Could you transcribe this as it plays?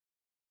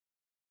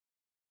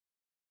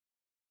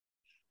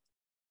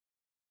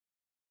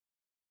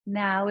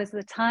Now is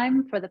the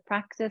time for the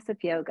practice of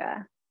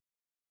yoga.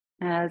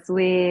 As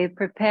we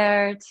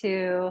prepare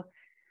to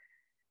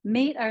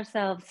meet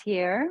ourselves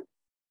here,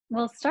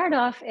 we'll start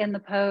off in the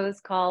pose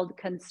called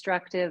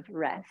constructive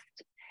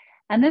rest.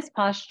 And this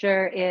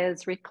posture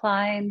is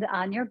reclined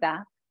on your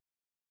back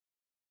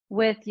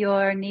with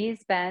your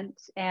knees bent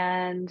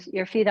and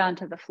your feet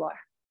onto the floor.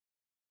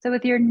 So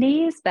with your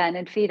knees bent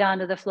and feet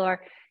onto the floor,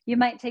 you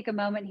might take a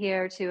moment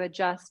here to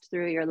adjust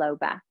through your low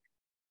back,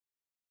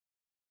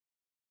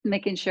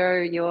 making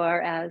sure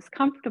you're as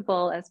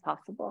comfortable as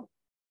possible.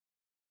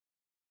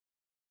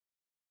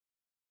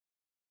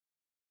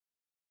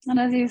 And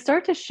as you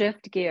start to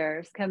shift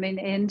gears, coming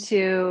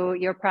into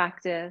your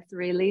practice,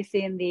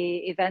 releasing the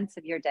events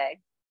of your day.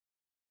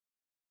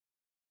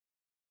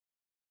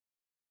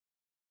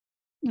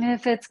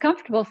 If it's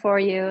comfortable for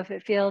you, if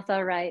it feels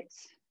all right,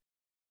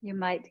 you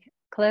might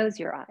close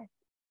your eyes.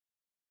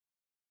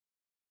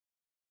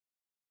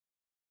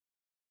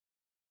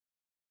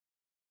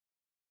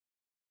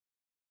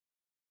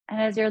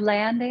 And as you're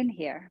landing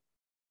here,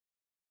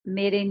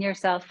 meeting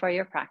yourself for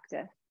your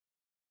practice,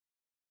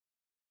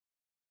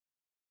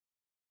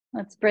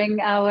 let's bring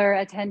our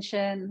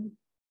attention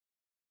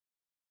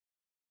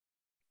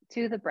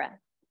to the breath.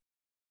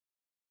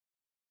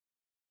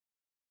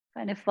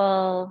 Find a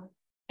full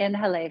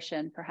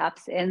inhalation,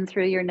 perhaps in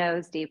through your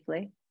nose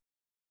deeply.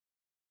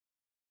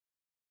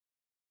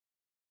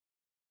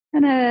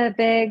 And a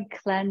big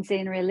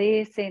cleansing,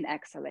 releasing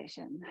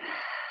exhalation.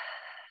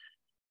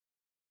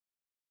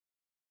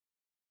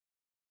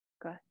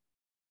 Good.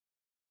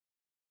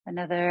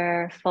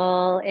 Another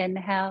full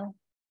inhale.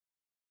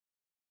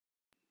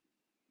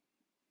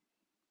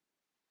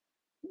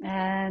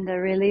 And a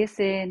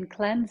releasing,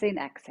 cleansing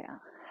exhale.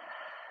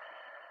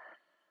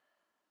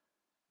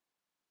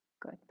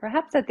 Good.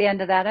 Perhaps at the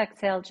end of that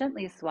exhale,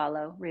 gently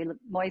swallow,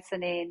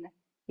 moistening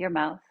your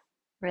mouth,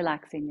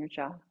 relaxing your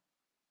jaw.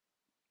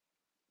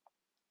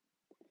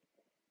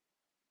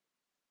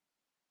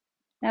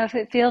 Now, if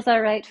it feels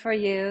all right for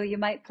you, you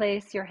might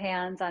place your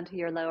hands onto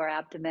your lower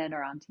abdomen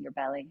or onto your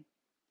belly.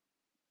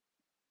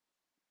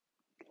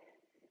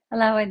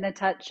 Allowing the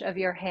touch of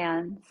your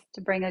hands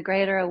to bring a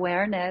greater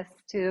awareness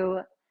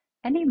to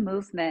any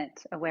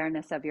movement,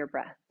 awareness of your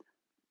breath.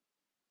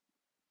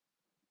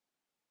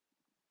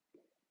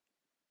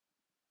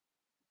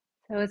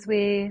 So as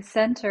we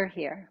center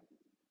here,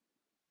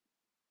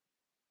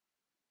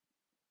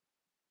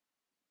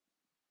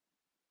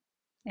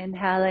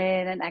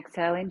 inhaling and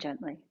exhaling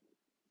gently.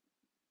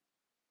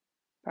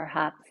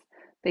 Perhaps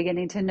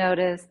beginning to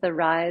notice the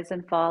rise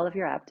and fall of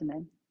your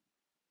abdomen.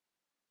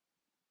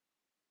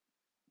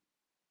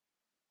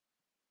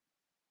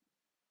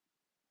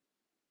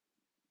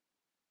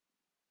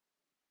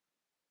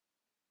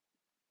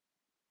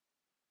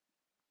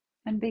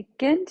 And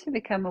begin to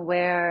become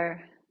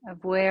aware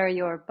of where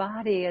your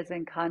body is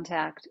in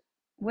contact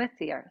with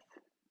the earth.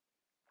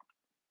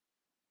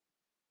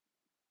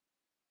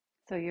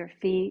 So your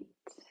feet,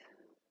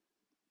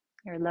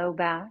 your low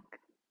back,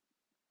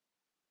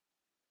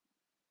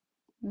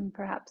 and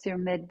perhaps your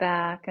mid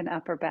back and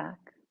upper back,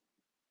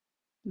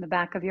 the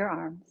back of your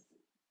arms,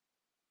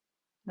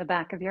 the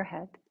back of your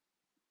head.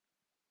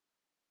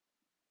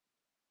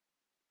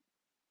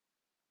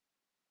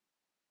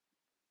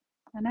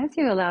 And as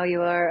you allow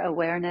your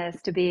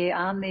awareness to be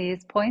on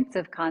these points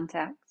of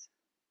contact,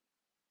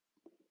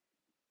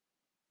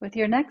 with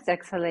your next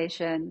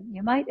exhalation,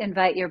 you might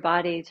invite your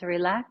body to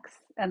relax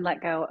and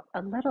let go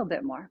a little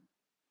bit more,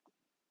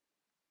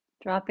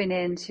 dropping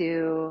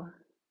into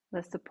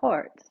the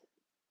support.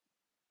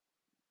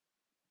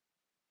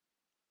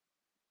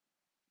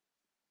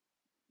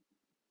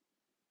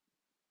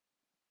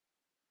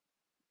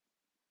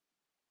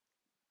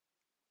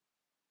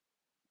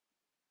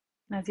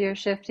 As you're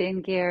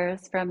shifting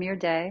gears from your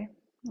day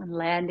and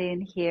landing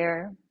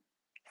here,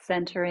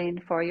 centering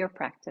for your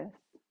practice,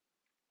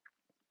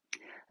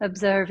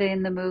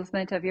 observing the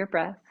movement of your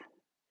breath,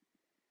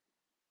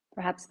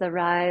 perhaps the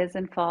rise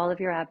and fall of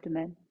your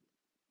abdomen.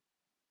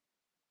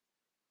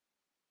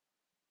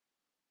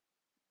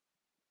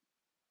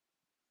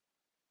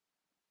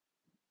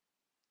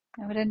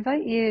 I would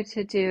invite you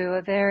to do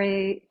a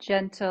very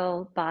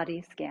gentle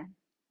body scan.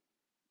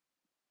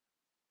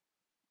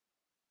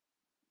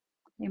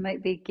 You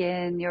might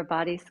begin your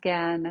body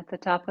scan at the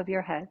top of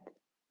your head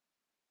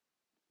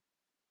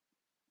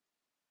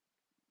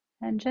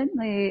and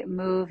gently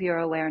move your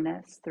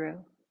awareness through,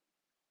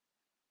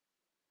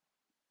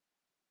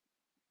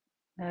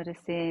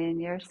 noticing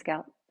your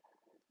scalp,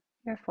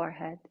 your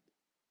forehead,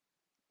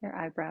 your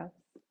eyebrows,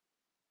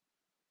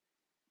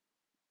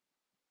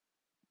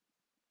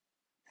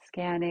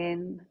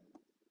 scanning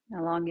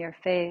along your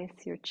face,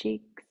 your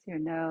cheeks, your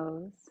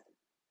nose,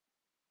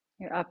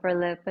 your upper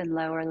lip and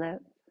lower lip,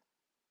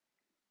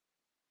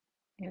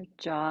 your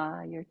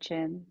jaw, your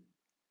chin.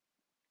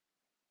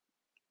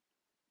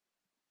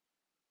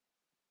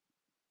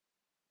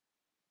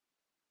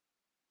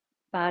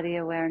 Body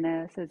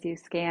awareness as you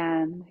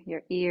scan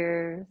your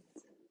ears,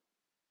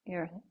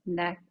 your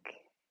neck,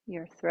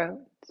 your throat.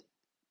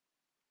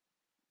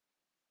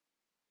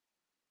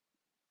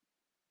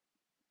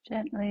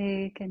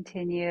 Gently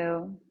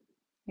continue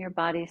your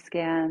body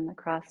scan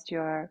across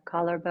your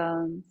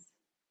collarbones,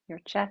 your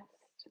chest,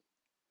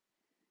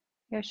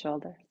 your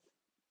shoulders.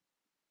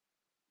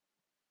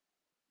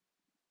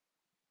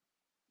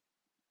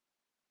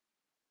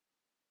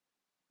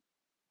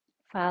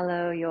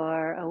 Follow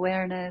your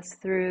awareness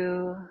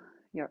through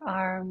your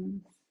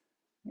arms,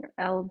 your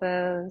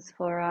elbows,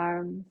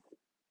 forearms,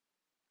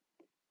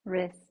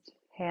 wrist,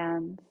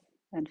 hands,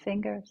 and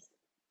fingers.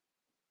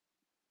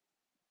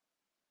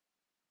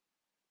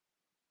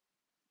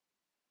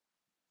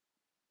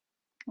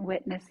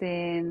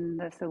 Witnessing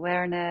this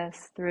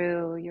awareness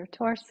through your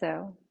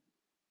torso,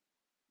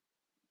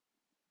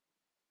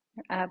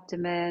 your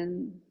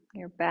abdomen,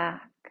 your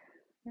back,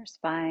 your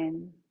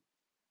spine,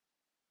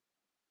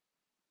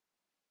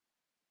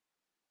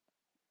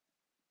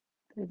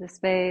 through the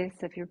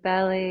space of your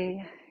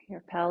belly,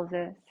 your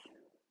pelvis,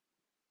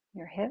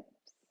 your hips,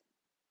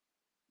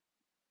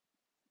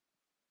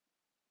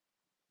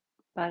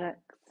 buttocks,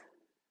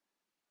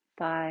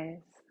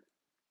 thighs,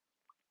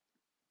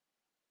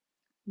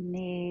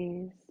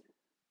 knees,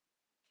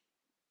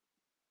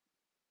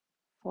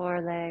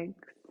 forelegs,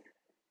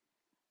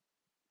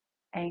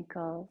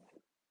 ankles,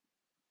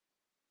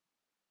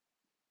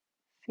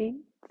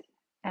 feet,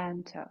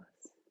 and toes.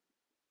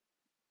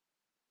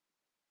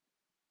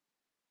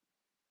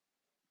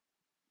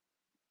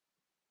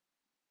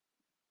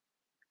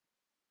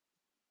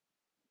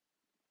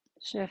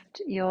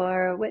 Shift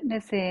your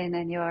witnessing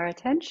and your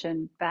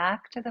attention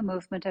back to the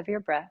movement of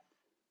your breath.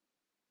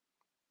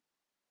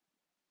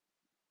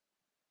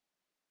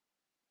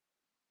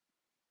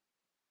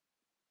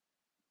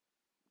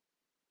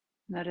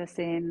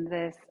 Noticing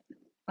this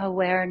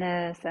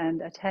awareness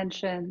and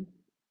attention,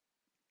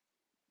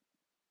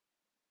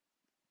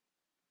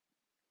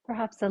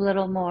 perhaps a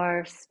little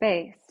more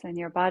space in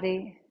your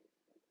body,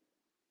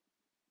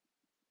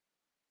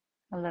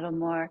 a little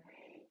more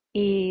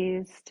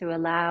ease to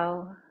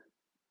allow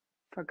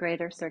for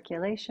greater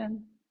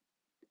circulation,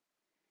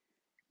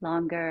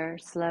 longer,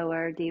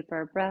 slower,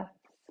 deeper breaths,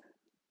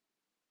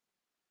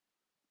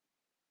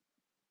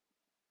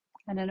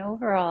 and an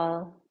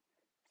overall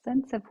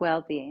sense of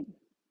well-being.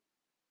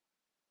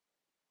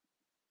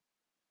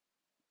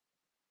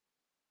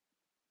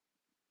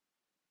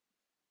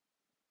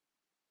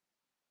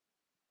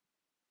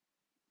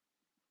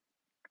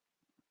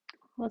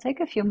 We'll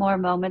take a few more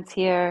moments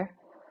here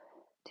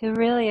to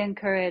really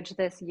encourage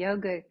this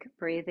yogic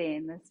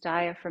breathing, this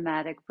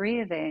diaphragmatic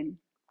breathing.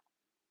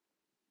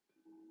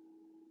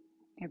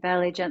 Your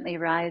belly gently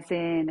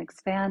rising,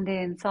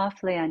 expanding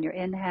softly on your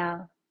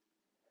inhale,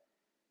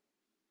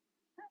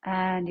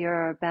 and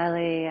your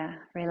belly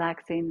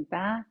relaxing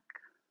back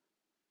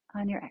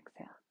on your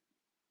exhale.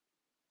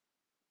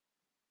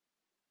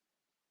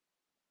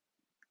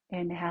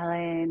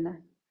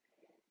 Inhaling,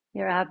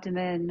 your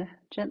abdomen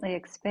gently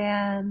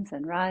expands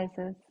and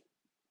rises.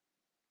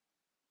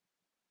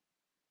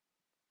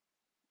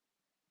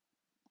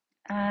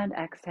 And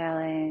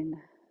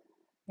exhaling,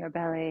 your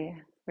belly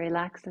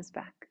relaxes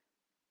back.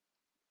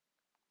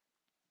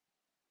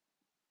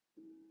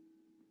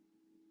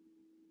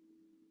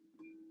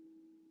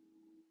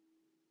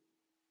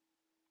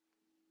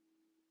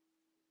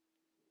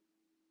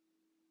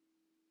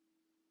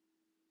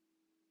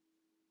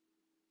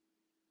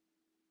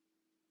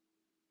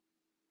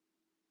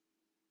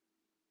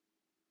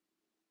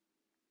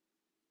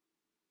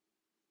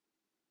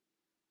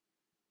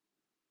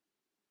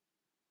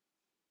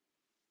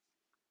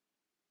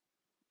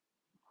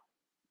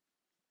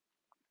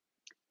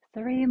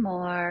 Three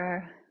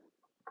more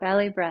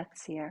belly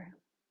breaths here.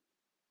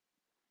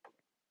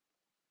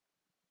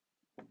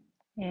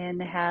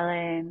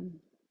 Inhaling,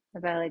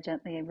 the belly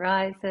gently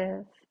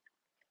rises.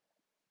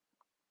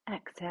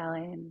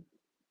 Exhaling,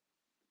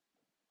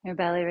 your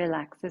belly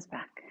relaxes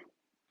back.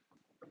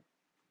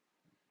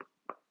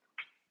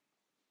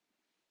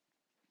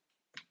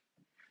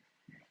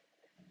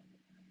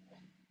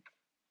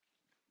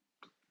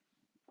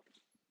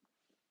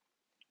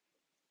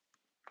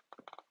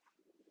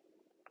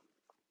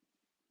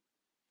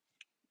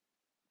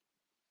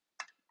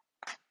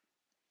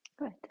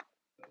 Good.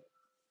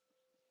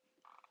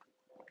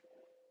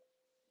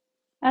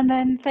 And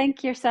then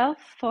thank yourself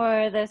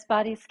for this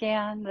body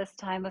scan, this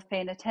time of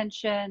paying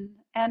attention,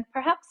 and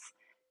perhaps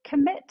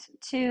commit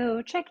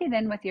to checking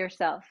in with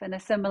yourself in a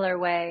similar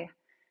way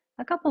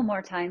a couple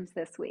more times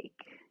this week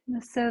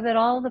so that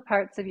all the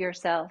parts of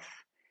yourself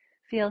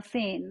feel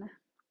seen.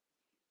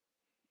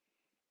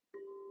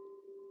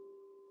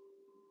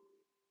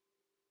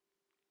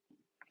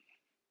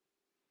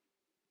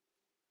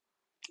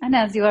 And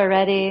as you are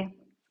ready,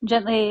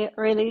 gently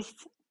release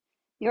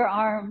your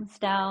arms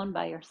down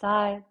by your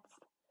sides.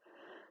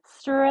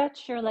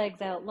 Stretch your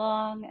legs out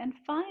long and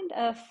find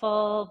a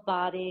full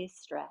body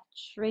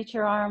stretch. Reach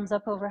your arms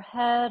up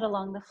overhead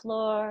along the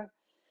floor.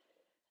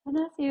 And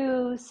as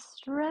you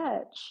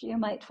stretch, you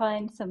might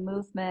find some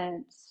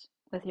movement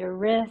with your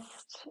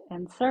wrist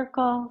in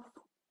circles,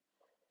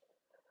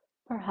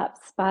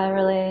 perhaps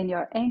spiraling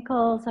your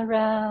ankles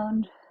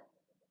around.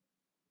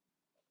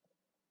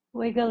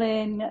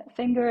 Wiggling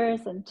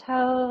fingers and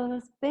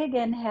toes. Big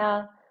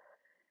inhale,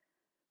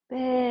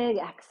 big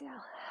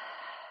exhale.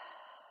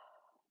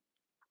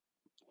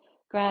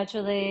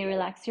 Gradually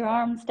relax your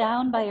arms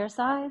down by your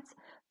sides.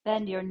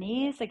 Bend your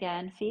knees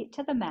again, feet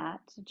to the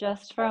mat,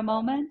 just for a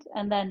moment,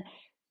 and then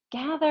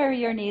gather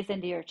your knees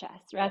into your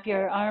chest. Wrap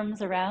your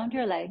arms around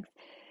your legs,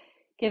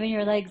 giving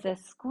your legs a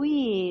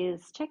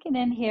squeeze. Checking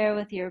in here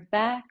with your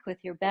back, with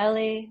your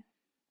belly,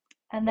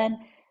 and then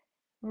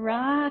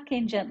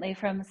rocking gently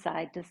from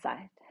side to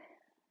side.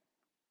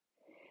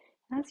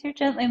 As you're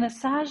gently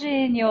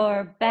massaging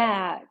your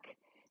back,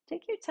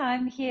 take your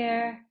time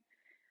here.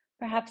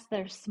 Perhaps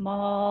there's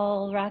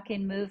small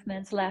rocking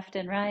movements left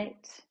and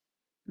right.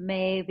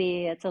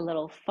 Maybe it's a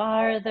little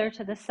farther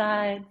to the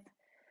side,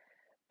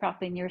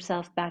 propping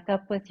yourself back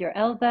up with your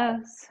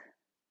elbows.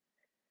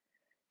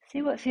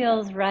 See what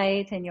feels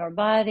right in your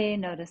body.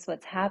 Notice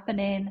what's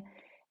happening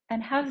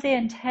and have the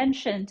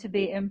intention to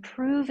be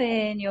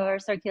improving your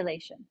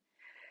circulation.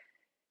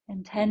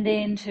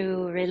 Intending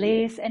to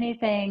release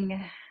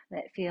anything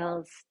that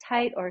feels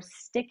tight or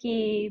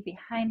sticky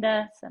behind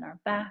us and our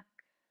back.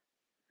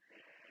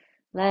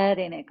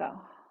 Letting it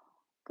go.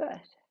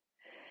 Good.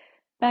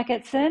 Back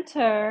at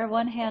center,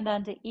 one hand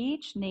onto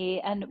each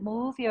knee and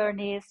move your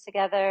knees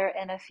together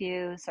in a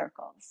few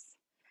circles.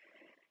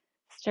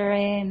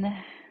 Stirring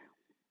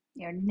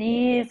your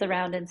knees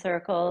around in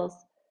circles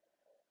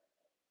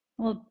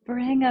will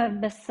bring a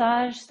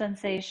massage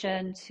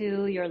sensation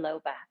to your low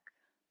back.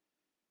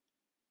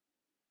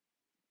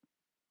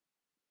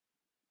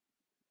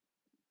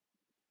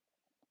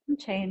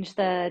 Change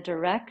the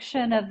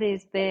direction of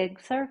these big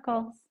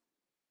circles.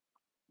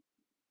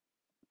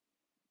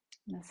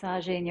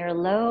 Massaging your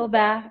low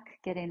back,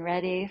 getting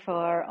ready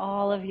for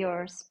all of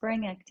your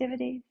spring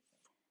activities.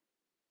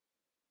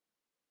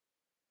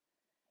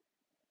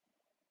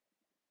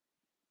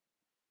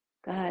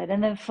 Good.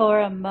 And then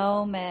for a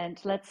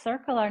moment, let's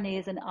circle our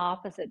knees in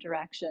opposite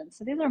directions.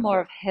 So these are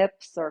more of hip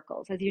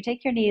circles. As you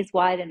take your knees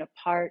wide and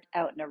apart,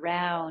 out and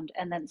around,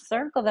 and then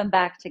circle them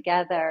back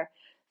together,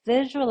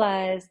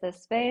 visualize the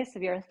space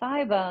of your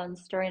thigh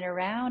bones stirring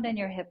around in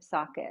your hip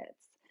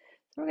sockets.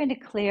 So we're going to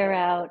clear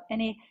out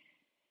any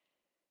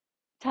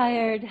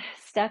tired,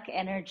 stuck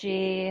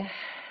energy,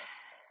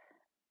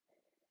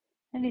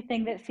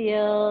 anything that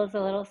feels a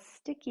little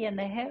sticky in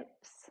the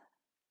hips.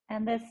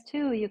 And this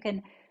too, you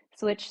can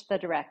switch the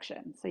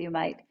direction. So you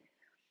might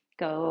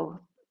go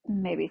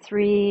maybe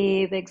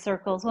 3 big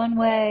circles one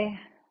way,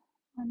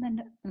 and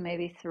then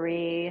maybe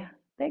 3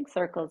 big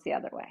circles the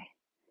other way.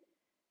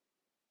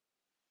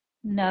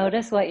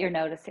 Notice what you're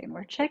noticing.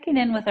 We're checking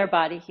in with our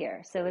body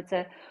here. So it's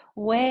a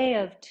way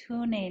of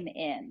tuning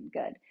in.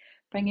 Good.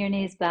 Bring your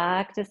knees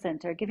back to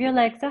center. Give your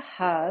legs a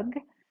hug.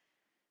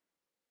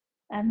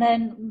 And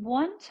then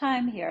one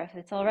time here, if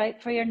it's all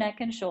right for your neck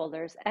and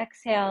shoulders,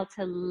 exhale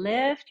to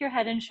lift your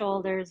head and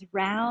shoulders,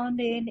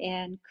 rounding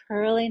in,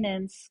 curling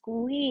in,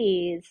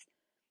 squeeze,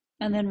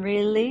 and then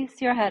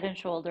release your head and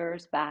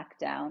shoulders back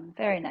down.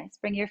 Very nice.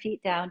 Bring your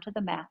feet down to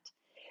the mat.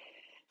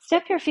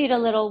 Step your feet a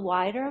little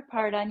wider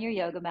apart on your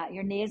yoga mat.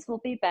 Your knees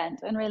will be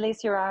bent, and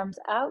release your arms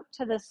out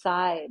to the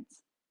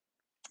sides.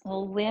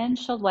 We'll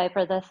windshield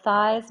wiper the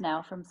thighs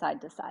now from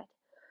side to side.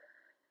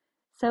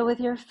 So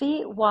with your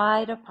feet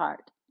wide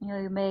apart,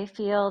 you may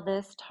feel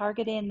this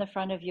targeting the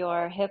front of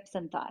your hips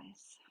and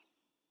thighs.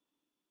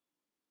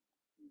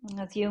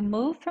 As you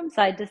move from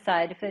side to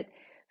side, if it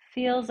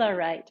feels all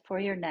right for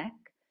your neck,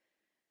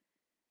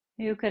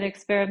 you could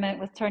experiment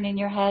with turning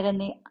your head in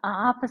the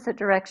opposite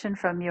direction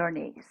from your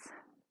knees,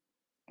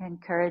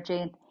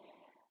 encouraging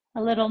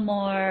a little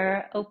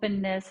more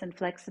openness and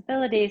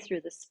flexibility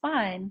through the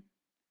spine,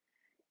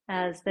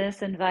 as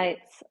this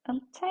invites a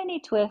tiny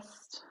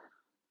twist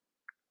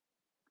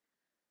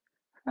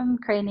from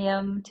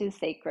cranium to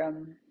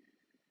sacrum.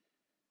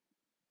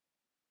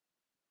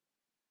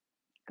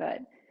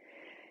 Good.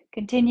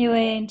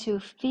 Continuing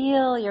to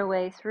feel your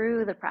way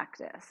through the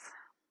practice,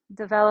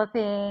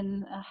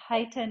 developing a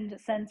heightened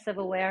sense of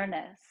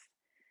awareness,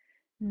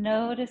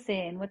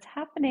 noticing what's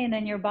happening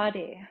in your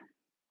body,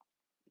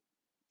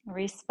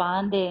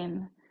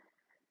 responding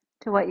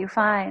to what you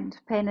find,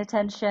 paying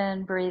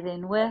attention,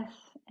 breathing with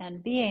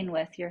and being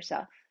with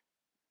yourself.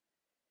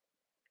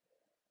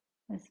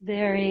 This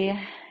very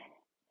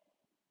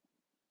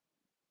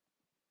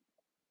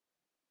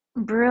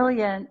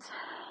brilliant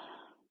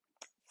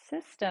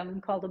system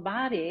called a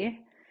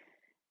body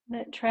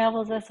that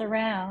travels us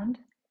around,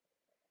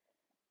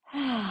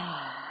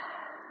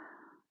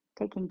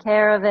 taking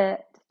care of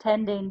it,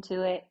 tending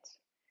to it,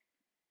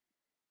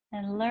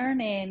 and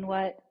learning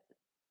what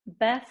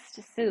best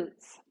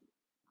suits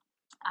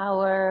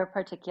our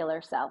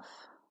particular self.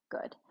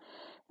 Good.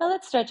 Now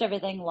let's stretch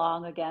everything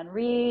long again.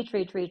 Reach,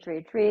 reach, reach,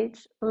 reach,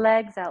 reach.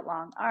 Legs out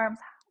long, arms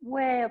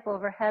way up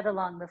overhead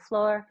along the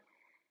floor.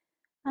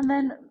 And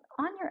then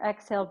on your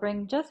exhale,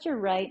 bring just your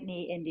right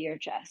knee into your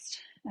chest.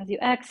 As you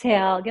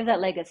exhale, give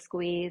that leg a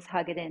squeeze,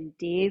 hug it in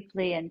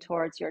deeply and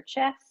towards your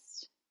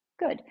chest.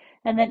 Good.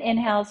 And then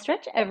inhale,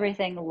 stretch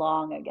everything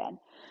long again.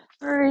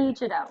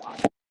 Reach it out long.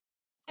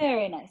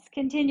 Very nice.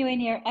 Continuing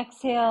here,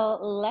 exhale,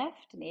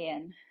 left knee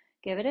in.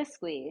 Give it a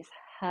squeeze.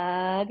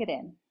 Hug it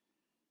in.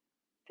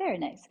 Very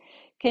nice.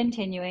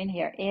 Continuing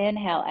here,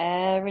 inhale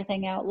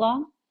everything out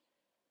long.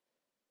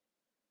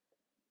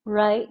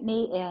 Right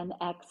knee in,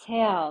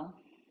 exhale.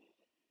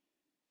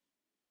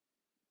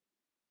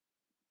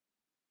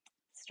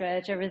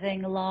 Stretch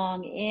everything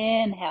long,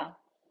 inhale.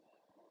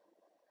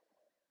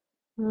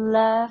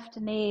 Left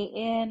knee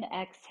in,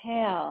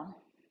 exhale.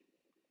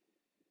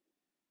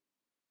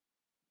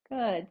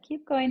 Good.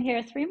 Keep going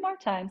here 3 more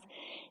times.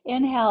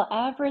 Inhale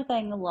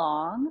everything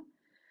long.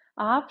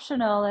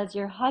 Optional, as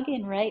you're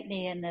hugging right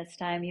knee in this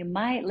time, you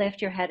might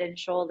lift your head and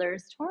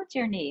shoulders towards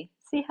your knee.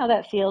 See how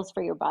that feels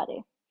for your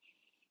body.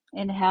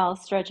 Inhale,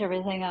 stretch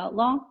everything out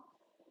long.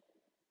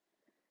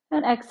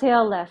 And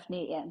exhale, left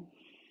knee in.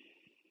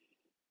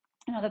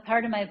 The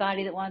part of my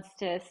body that wants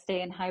to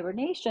stay in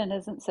hibernation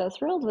isn't so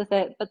thrilled with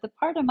it, but the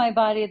part of my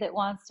body that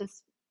wants to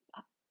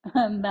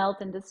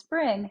melt into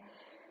spring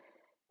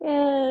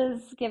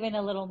is giving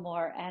a little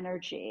more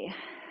energy.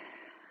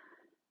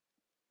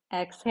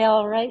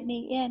 Exhale, right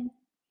knee in.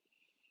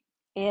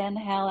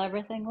 Inhale,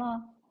 everything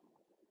long.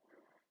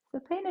 So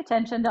paying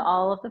attention to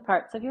all of the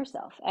parts of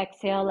yourself.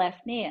 Exhale,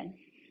 left knee in.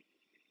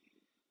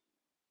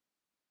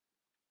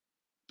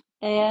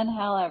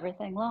 Inhale,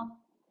 everything long.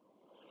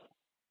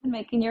 And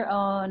making your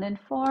own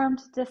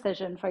informed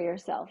decision for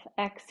yourself.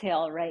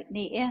 Exhale, right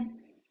knee in.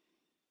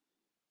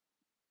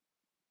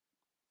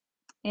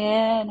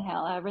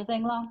 Inhale,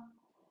 everything long.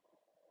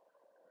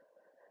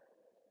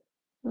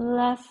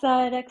 Left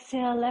side,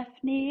 exhale,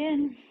 left knee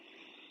in.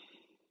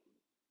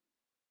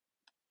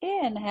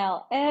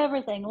 Inhale,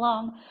 everything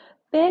long.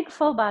 Big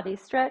full body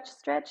stretch,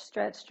 stretch,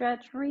 stretch,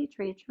 stretch, reach,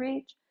 reach,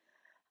 reach.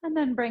 And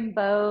then bring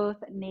both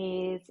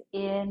knees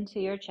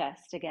into your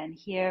chest again,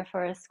 here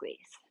for a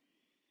squeeze.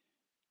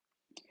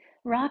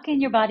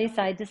 Rocking your body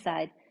side to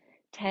side,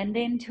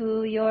 tending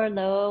to your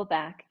low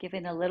back,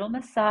 giving a little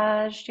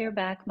massage to your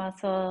back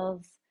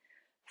muscles.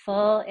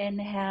 Full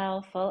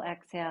inhale, full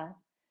exhale.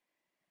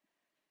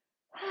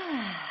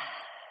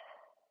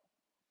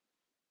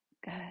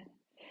 Good.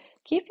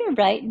 Keep your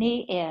right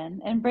knee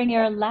in and bring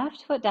your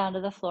left foot down to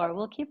the floor.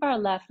 We'll keep our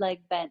left leg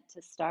bent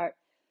to start.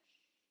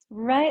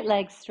 Right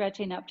leg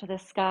stretching up to the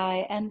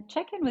sky, and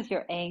check in with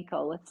your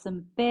ankle with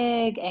some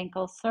big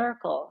ankle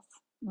circles.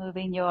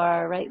 Moving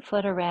your right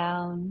foot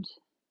around.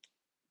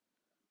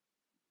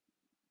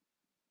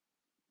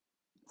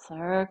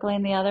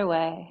 Circling the other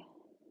way.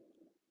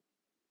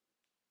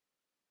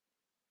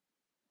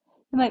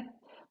 You might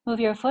move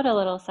your foot a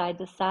little side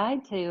to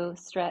side to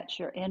stretch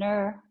your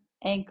inner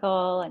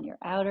ankle and your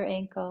outer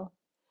ankle.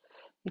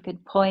 You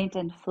could point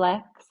and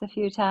flex a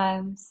few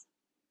times.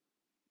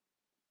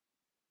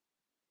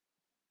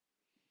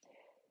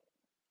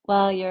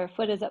 While your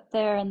foot is up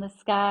there in the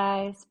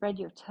sky, spread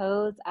your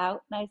toes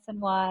out nice and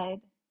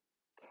wide.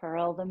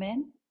 Curl them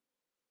in.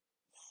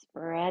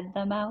 Spread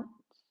them out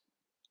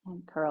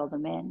and curl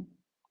them in.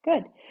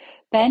 Good.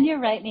 Bend your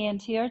right knee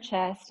into your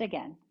chest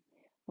again.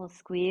 We'll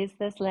squeeze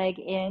this leg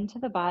into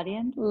the body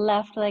and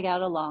left leg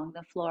out along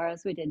the floor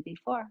as we did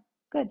before.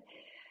 Good.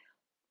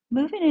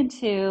 Moving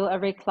into a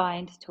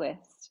reclined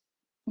twist.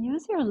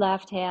 Use your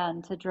left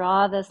hand to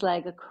draw this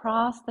leg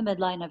across the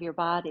midline of your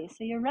body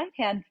so your right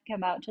hand can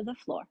come out to the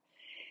floor.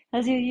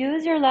 As you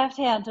use your left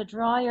hand to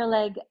draw your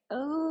leg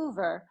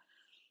over,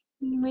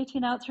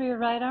 reaching out through your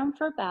right arm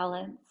for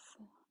balance,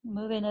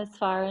 moving as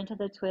far into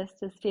the twist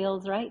as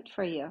feels right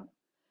for you.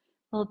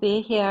 We'll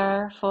be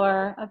here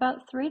for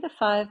about 3 to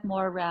 5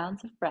 more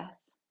rounds of breath.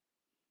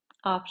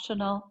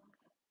 Optional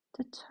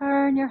to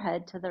turn your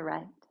head to the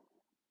right.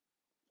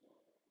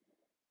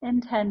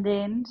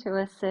 Intending to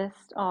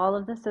assist all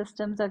of the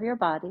systems of your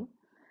body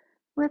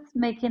with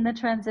making the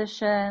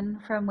transition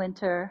from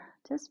winter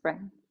to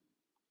spring.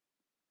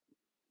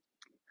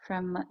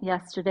 From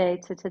yesterday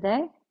to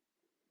today,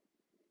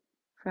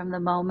 from the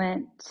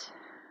moment,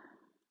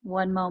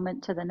 one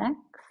moment to the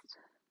next.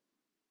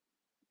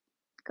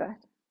 Good.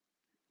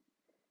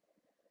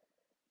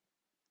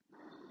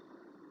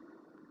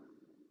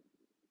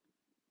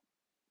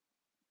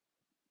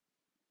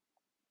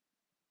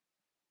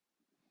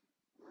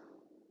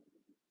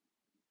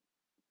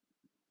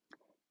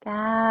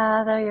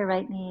 Gather your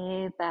right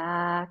knee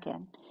back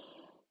and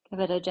give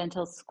it a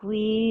gentle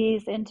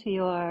squeeze into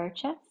your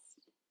chest.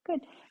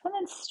 Good. And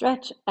then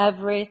stretch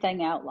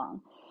everything out long.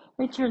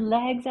 Reach your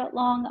legs out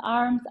long,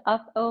 arms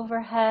up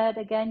overhead.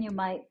 Again, you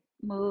might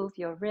move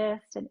your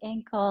wrists and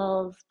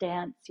ankles,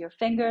 dance your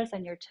fingers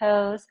and your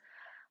toes.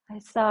 I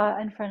saw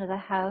in front of the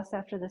house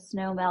after the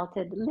snow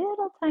melted,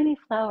 little tiny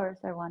flowers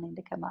are wanting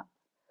to come up.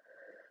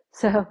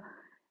 So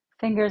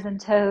fingers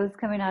and toes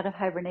coming out of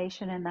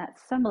hibernation in that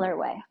similar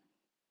way.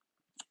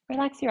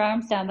 Relax your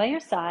arms down by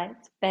your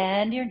sides,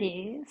 bend your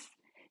knees.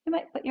 You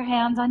might put your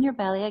hands on your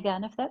belly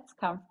again if that's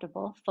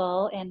comfortable.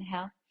 Full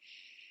inhale,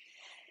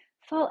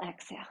 full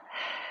exhale.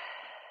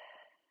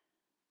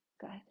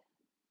 Good.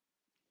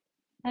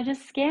 Now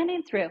just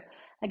scanning through.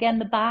 Again,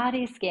 the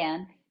body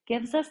scan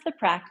gives us the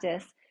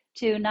practice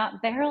to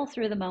not barrel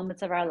through the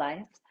moments of our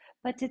lives,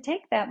 but to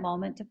take that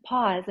moment to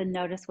pause and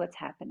notice what's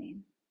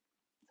happening.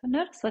 So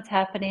notice what's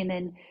happening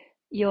in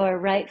your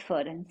right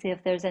foot and see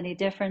if there's any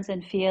difference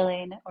in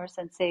feeling or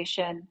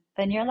sensation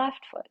than your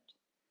left foot.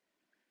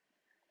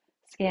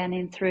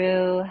 Scanning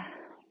through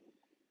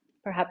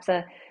perhaps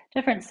a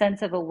different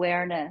sense of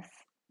awareness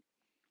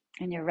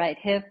in your right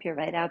hip, your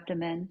right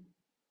abdomen.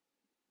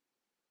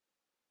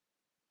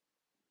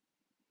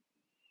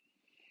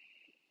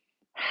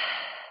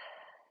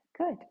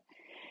 Good.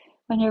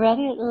 When you're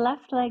ready,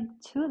 left leg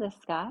to the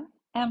sky,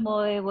 and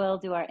we will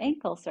do our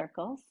ankle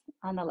circles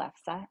on the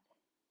left side.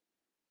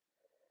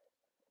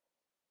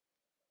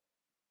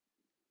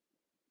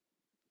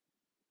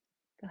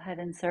 Go ahead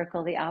and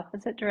circle the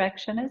opposite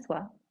direction as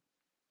well.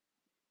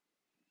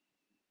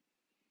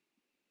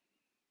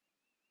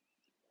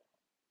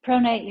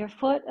 Pronate your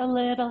foot a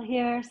little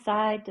here,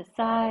 side to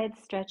side,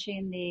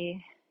 stretching the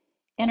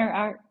inner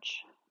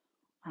arch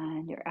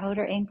and your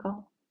outer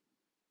ankle.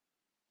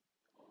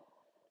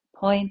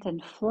 Point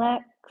and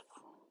flex.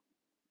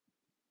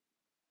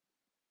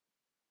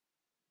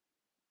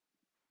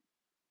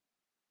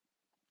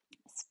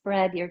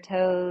 Spread your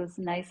toes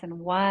nice and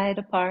wide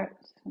apart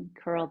and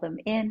curl them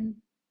in.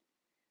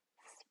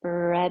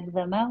 Spread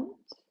them out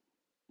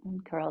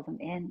and curl them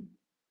in.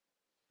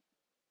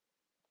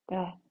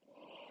 Good.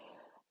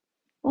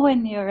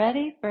 When you're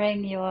ready,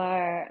 bring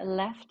your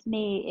left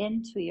knee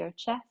into your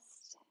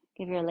chest.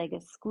 Give your leg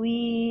a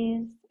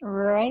squeeze.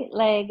 Right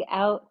leg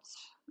out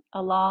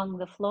along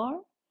the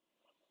floor.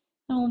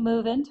 And we'll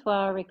move into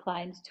our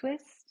reclined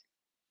twist.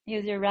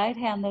 Use your right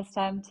hand this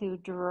time to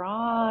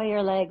draw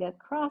your leg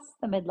across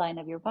the midline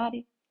of your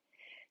body.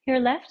 Your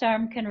left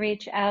arm can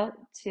reach out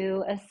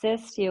to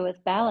assist you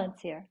with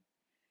balance here.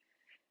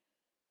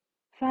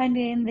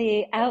 Finding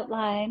the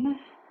outline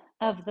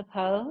of the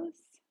pose.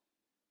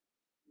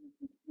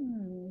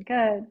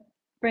 Good.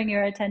 Bring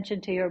your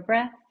attention to your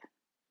breath.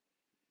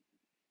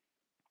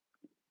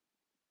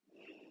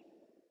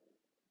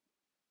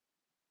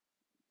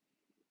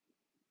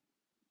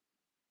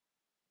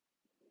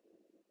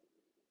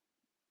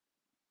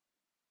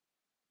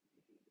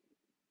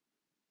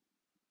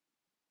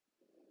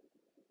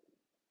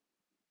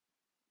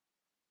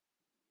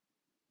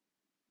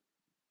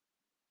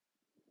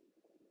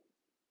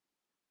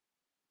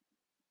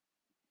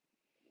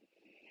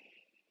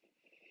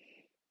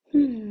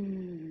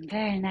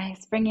 Very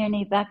nice. Bring your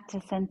knee back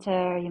to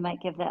center. You might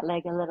give that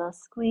leg a little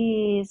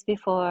squeeze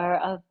before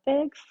a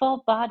big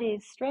full body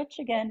stretch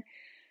again.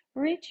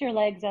 Reach your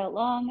legs out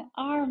long,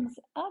 arms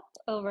up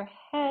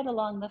overhead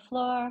along the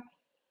floor.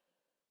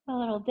 A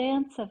little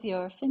dance of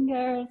your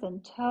fingers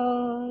and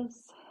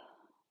toes.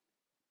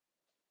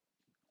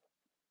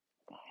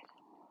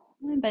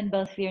 And bend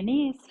both of your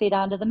knees, feet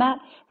onto the mat.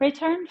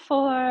 Return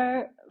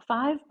for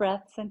 5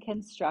 breaths in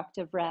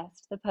constructive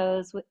rest, the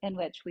pose in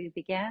which we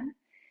began.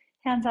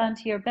 Hands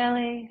onto your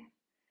belly.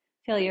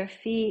 Feel your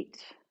feet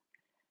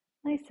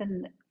nice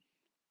and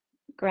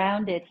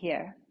grounded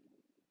here.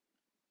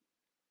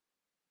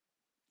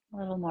 A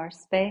little more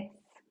space.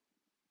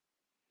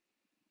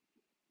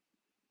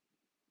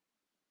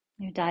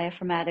 Your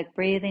diaphragmatic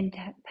breathing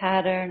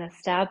pattern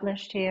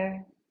established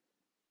here.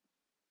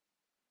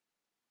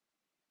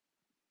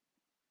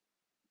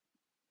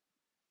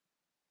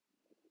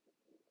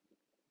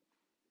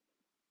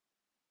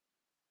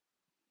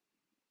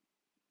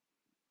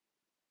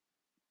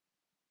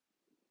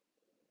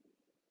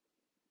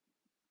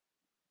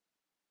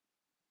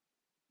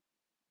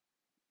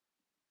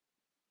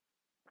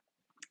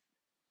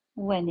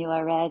 When you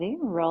are ready,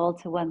 roll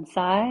to one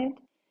side.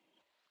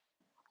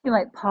 You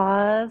might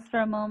pause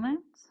for a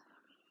moment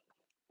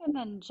and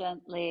then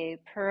gently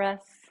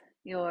press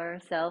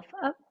yourself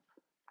up.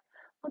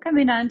 We're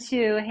coming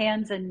onto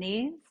hands and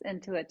knees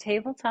into a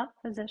tabletop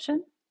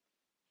position.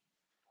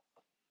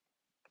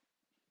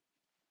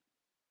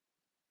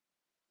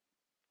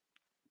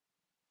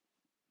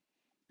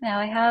 Now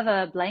I have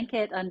a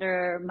blanket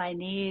under my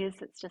knees.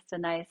 It's just a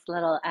nice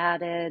little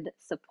added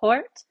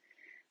support,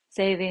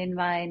 saving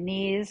my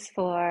knees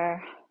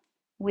for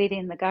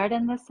weeding the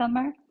garden this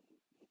summer.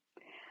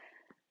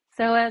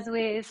 So as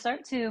we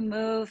start to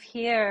move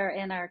here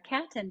in our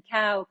cat and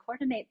cow,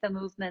 coordinate the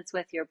movements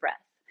with your breath.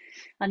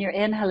 On your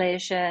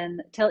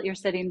inhalation, tilt your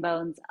sitting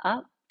bones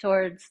up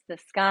towards the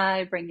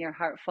sky, bring your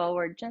heart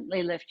forward,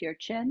 gently lift your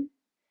chin.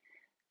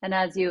 And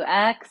as you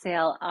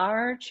exhale,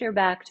 arch your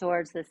back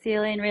towards the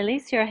ceiling,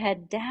 release your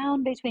head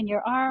down between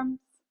your arms,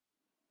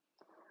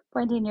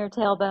 pointing your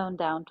tailbone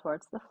down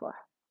towards the floor.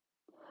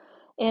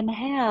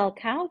 Inhale,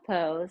 cow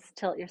pose,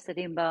 tilt your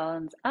sitting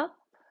bones up,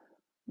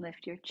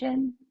 lift your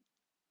chin.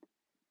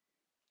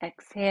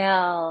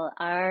 Exhale,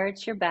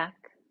 arch your back,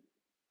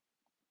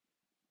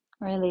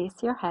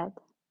 release your head.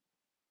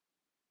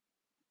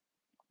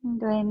 I'm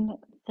doing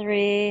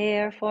 3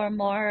 or 4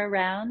 more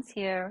rounds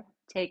here.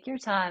 Take your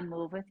time,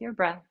 move with your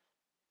breath.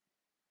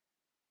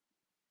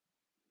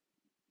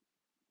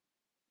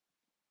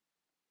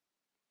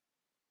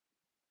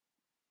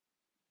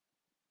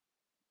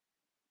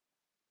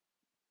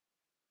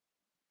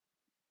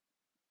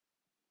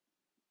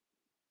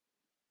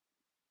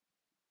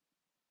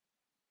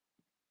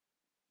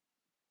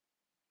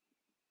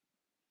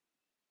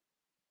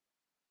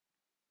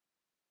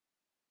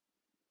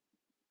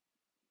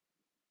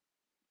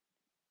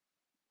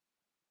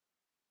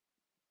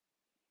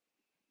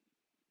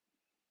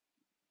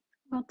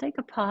 We'll take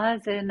a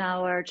pause in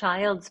our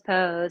child's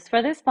pose.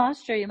 For this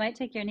posture, you might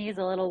take your knees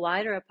a little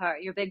wider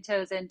apart, your big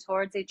toes in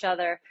towards each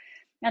other.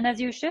 And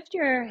as you shift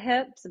your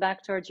hips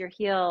back towards your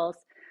heels,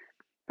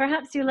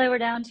 perhaps you lower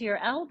down to your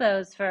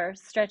elbows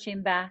first,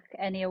 stretching back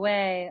any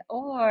way,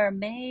 or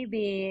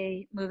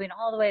maybe moving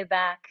all the way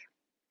back,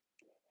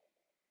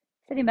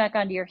 sitting back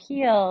onto your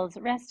heels,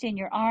 resting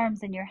your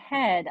arms and your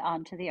head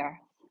onto the earth.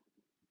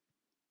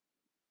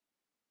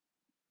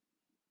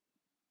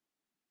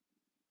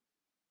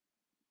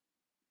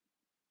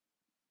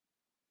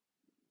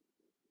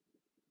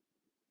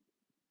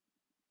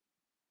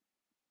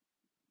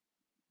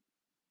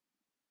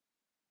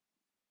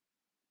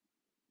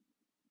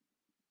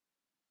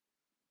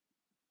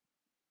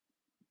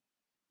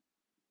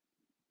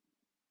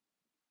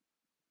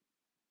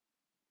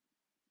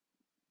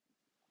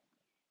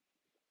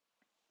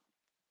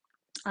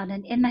 On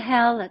an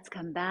inhale, let's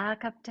come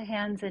back up to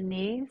hands and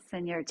knees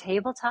in your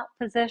tabletop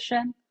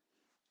position.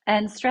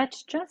 And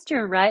stretch just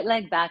your right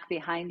leg back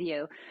behind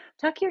you.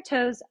 Tuck your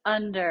toes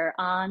under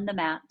on the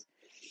mat.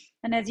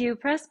 And as you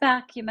press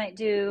back, you might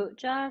do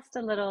just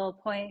a little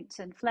point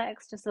and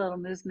flex, just a little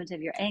movement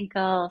of your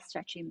ankle,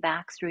 stretching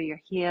back through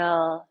your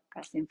heel,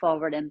 pressing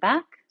forward and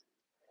back.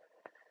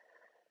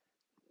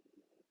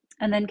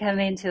 And then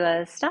coming to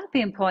a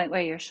stopping point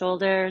where your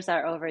shoulders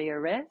are over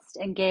your wrist.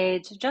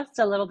 Engage just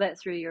a little bit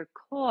through your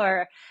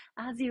core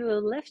as you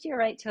lift your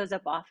right toes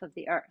up off of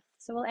the earth.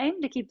 So we'll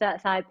aim to keep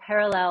that thigh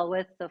parallel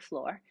with the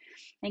floor.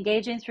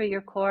 Engaging through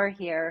your core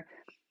here,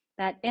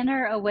 that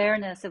inner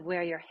awareness of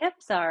where your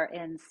hips are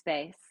in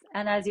space.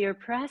 And as you're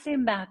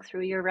pressing back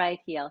through your right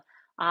heel,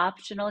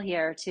 optional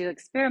here to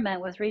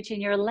experiment with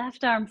reaching your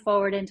left arm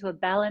forward into a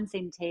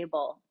balancing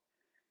table.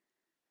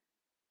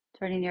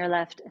 Turning your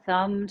left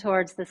thumb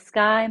towards the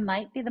sky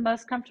might be the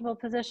most comfortable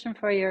position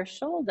for your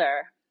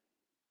shoulder.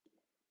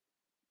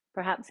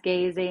 Perhaps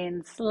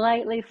gazing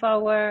slightly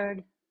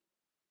forward.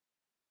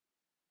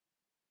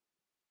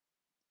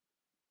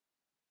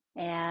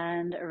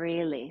 And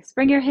release.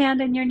 Bring your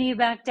hand and your knee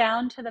back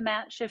down to the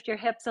mat. Shift your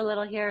hips a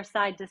little here,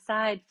 side to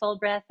side. Full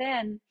breath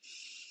in.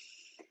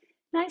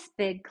 Nice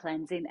big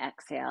cleansing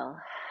exhale.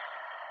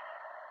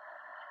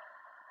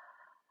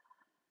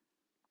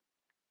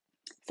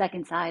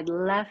 Second side,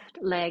 left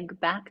leg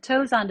back,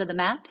 toes onto the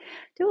mat.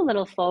 Do a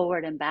little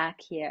forward and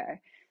back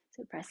here.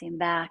 So pressing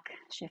back,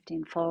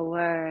 shifting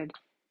forward.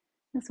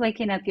 Just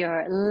waking up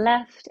your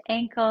left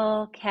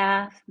ankle,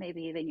 calf,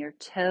 maybe even your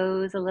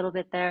toes a little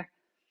bit there.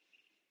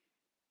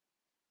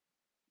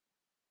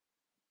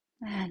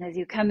 And as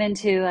you come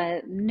into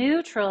a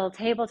neutral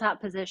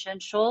tabletop position,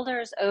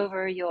 shoulders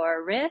over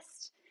your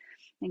wrist,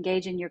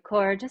 engaging your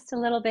core just a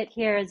little bit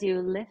here as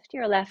you lift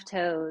your left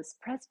toes,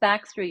 press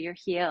back through your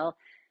heel,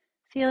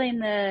 feeling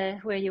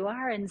where you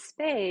are in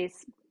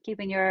space,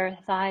 keeping your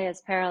thigh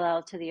as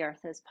parallel to the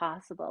earth as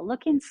possible.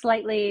 Looking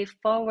slightly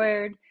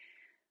forward,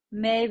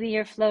 maybe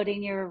you're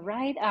floating your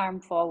right arm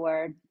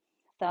forward,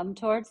 thumb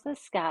towards the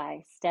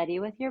sky, steady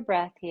with your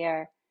breath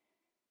here,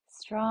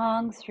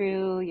 strong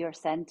through your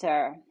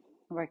center.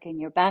 Working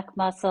your back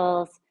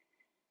muscles,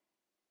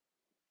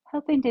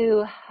 helping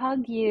to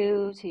hug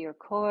you to your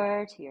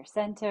core, to your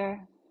center.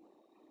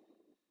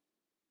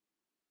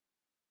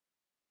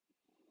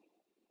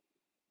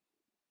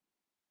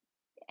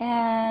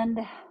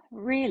 And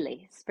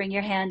release. Bring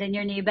your hand and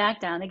your knee back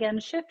down. Again,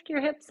 shift your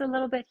hips a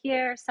little bit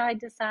here, side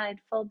to side.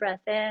 Full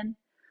breath in,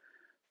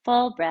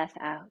 full breath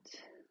out.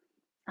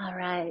 All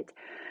right.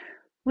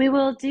 We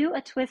will do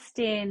a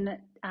twisting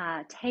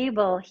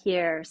table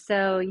here.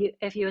 So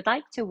if you would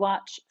like to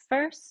watch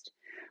first,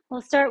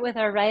 we'll start with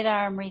our right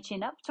arm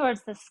reaching up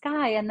towards the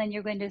sky, and then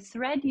you're going to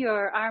thread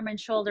your arm and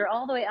shoulder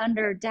all the way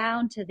under,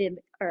 down to the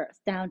earth,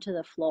 down to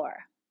the floor.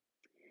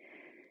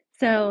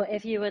 So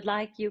if you would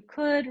like, you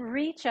could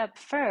reach up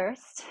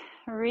first,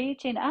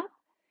 reaching up,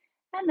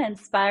 and then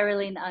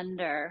spiraling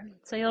under.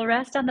 So you'll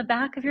rest on the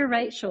back of your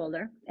right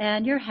shoulder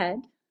and your head.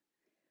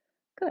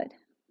 Good.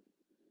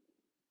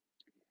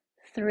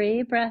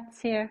 3 breaths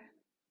here.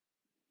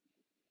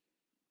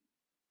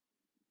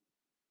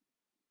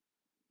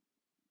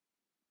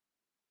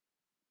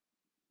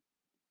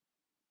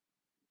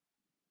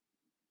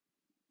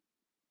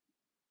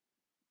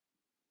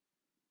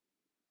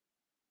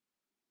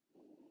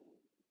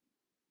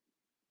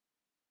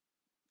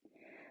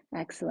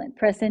 Excellent.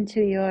 Press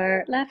into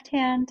your left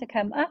hand to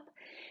come up.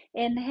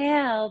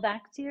 Inhale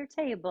back to your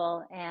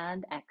table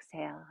and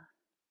exhale.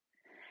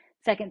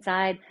 Second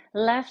side,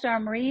 left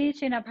arm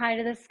reaching up high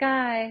to the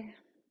sky.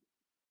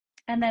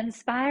 And then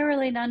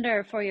spiraling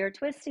under for your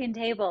twisting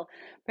table,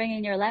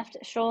 bringing your left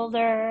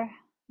shoulder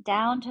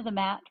down to the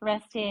mat,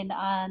 resting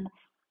on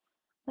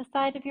the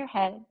side of your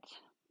head.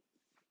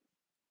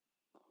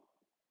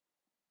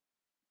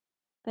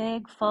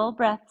 Big full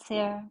breaths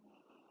here.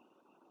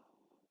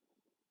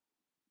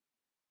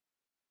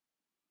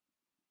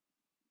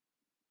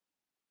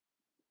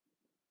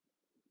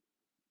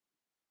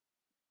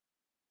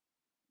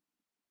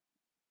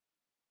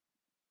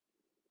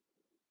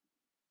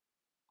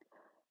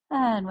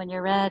 And when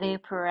you're ready,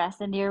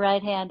 press into your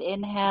right hand.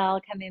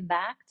 Inhale, coming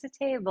back to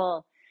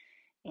table.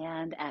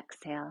 And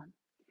exhale.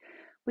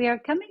 We are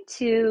coming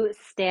to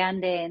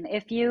standing.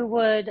 If you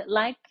would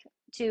like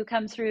to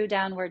come through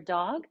downward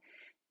dog,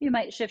 you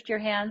might shift your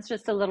hands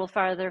just a little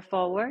farther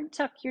forward,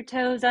 tuck your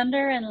toes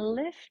under, and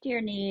lift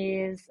your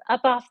knees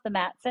up off the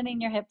mat,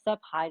 sending your hips up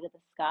high to the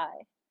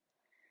sky.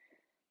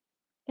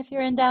 If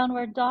you're in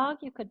downward dog,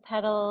 you could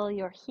pedal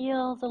your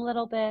heels a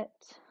little bit.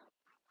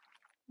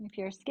 If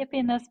you're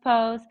skipping this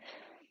pose,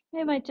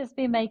 you might just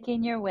be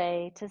making your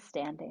way to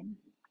standing.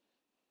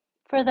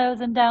 For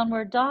those in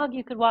downward dog,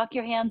 you could walk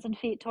your hands and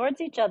feet towards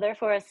each other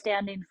for a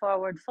standing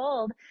forward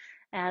fold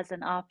as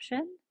an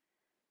option.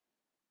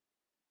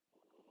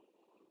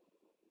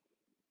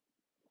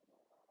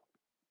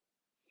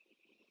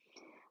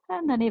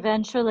 And then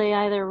eventually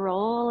either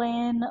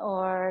rolling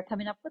or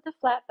coming up with a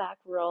flat back,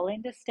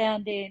 rolling to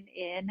standing,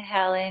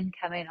 inhaling,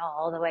 coming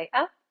all the way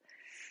up,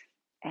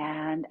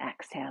 and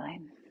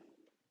exhaling.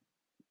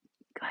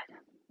 Good.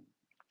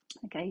 I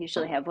think I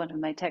usually have one of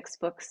my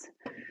textbooks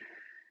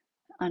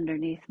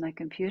underneath my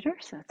computer,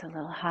 so it's a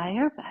little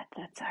higher, but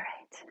that's all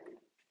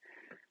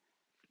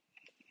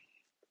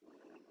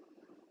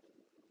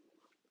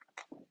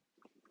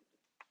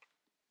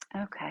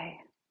right. Okay.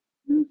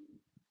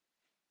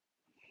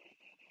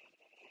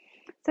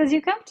 So as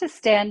you come to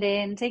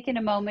standing, taking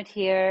a moment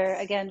here,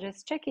 again,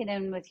 just checking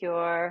in with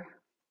your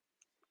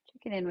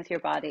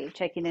body,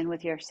 checking in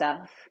with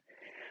yourself.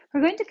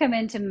 We're going to come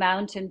into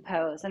mountain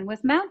pose. And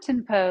with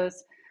mountain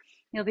pose,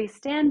 you'll be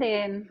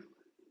standing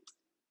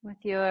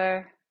with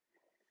your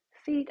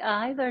feet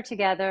either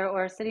together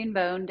or sitting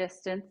bone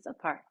distance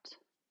apart.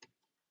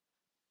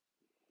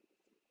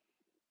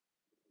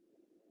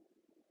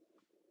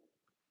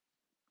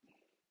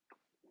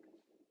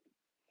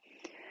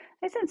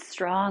 Nice and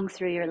strong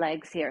through your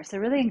legs here. So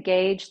really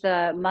engage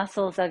the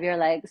muscles of your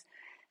legs.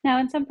 Now,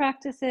 in some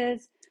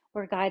practices,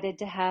 we're guided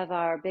to have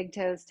our big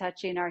toes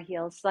touching our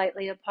heels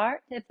slightly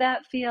apart. If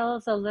that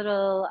feels a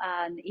little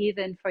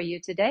uneven for you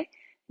today,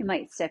 you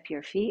might step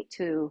your feet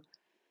to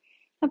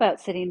about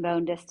sitting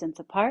bone distance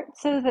apart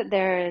so that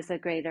there is a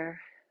greater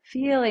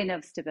feeling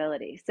of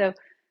stability. So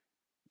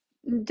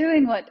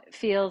doing what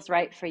feels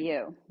right for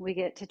you. We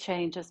get to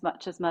change as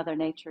much as Mother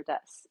Nature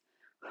does.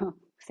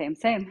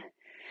 Same.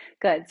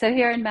 Good. So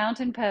here in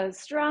mountain pose,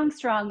 strong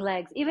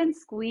legs, even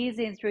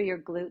squeezing through your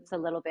glutes a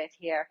little bit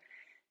here.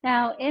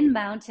 Now in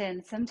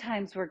mountain,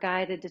 sometimes we're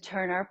guided to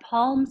turn our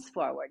palms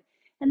forward.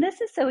 And this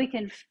is so we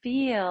can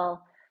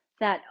feel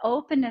that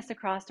openness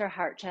across our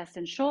heart, chest,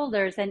 and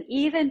shoulders, and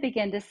even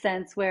begin to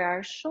sense where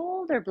our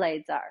shoulder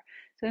blades are.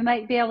 So we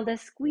might be able to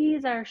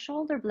squeeze our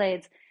shoulder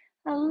blades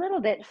a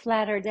little bit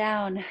flatter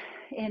down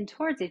in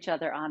towards each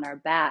other on our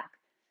back.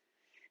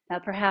 Now,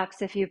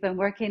 perhaps if you've been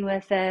working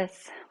with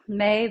this,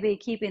 maybe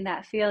keeping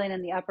that feeling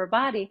in the upper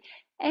body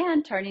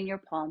and turning your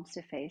palms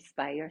to face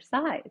by your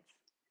sides.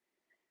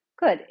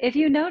 Good. If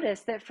you notice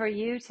that for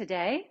you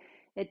today,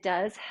 it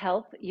does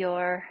help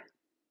your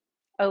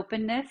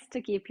openness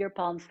to keep your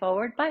palms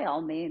forward, by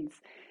all means,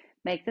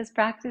 make this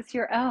practice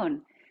your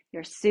own.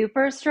 You're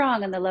super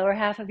strong in the lower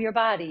half of your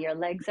body. Your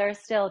legs are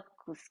still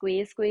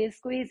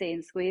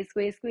squeezing.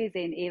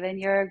 Even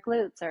your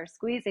glutes are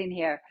squeezing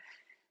here.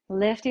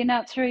 Lifting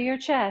up through your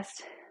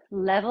chest,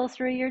 level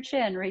through your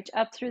chin, reach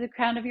up through the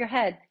crown of your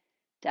head.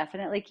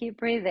 Definitely keep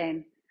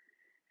breathing.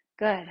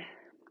 Good.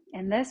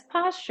 In this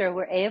posture,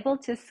 we're able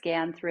to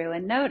scan through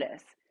and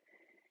notice.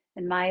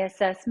 In my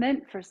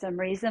assessment, for some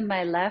reason,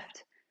 my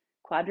left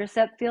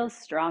quadricep feels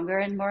stronger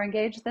and more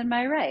engaged than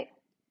my right.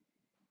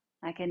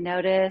 I can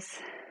notice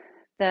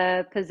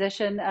the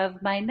position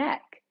of my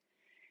neck.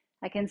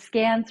 I can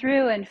scan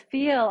through and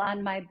feel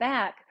on my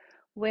back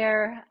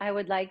where I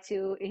would like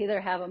to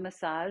either have a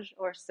massage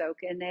or soak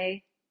in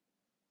a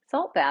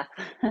salt bath.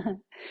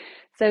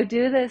 So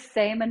do this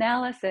same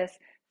analysis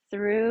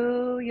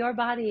through your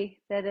body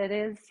that it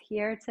is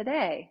here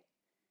today.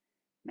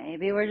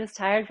 Maybe we're just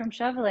tired from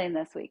shoveling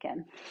this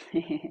weekend.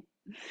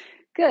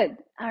 Good.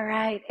 All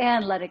right.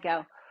 And let it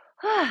go.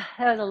 That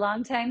was a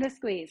long time to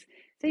squeeze.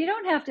 So you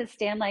don't have to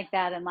stand like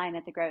that in line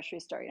at the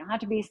grocery store. You don't have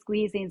to be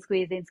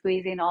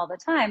squeezing all the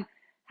time.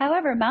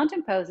 However,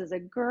 mountain pose is a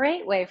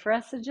great way for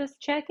us to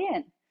just check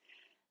in,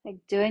 like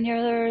doing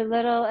your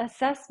little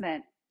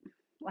assessment.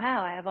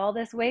 Wow, I have all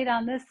this weight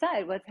on this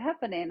side. What's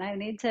happening? I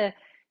need to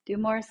do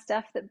more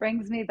stuff that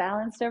brings me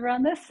balanced over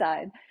on this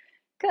side.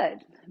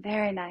 Good.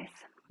 Very nice.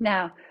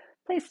 Now,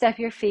 please step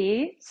your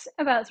feet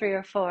about 3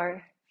 or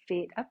 4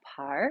 feet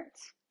apart.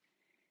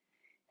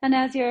 And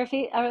as your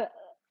feet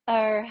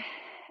are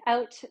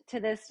out to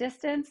this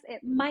distance,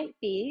 it might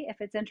be,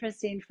 if it's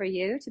interesting for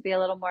you, to be a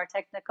little more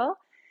technical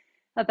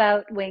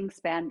about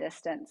wingspan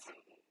distance.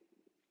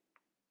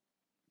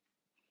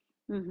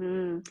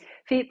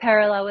 Feet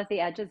parallel with the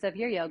edges of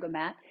your yoga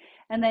mat.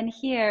 And then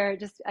here,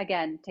 just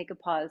again, take a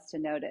pause to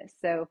notice.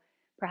 So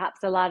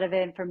perhaps a lot of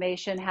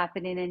information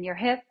happening in your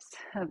hips,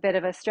 a bit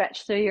of a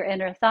stretch through your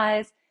inner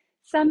thighs.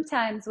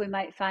 Sometimes we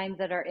might find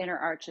that our inner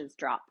arches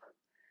drop.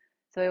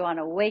 So we want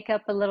to wake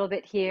up a little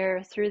bit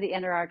here through the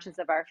inner arches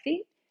of our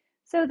feet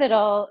so that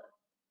all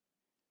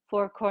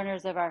 4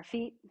 corners of our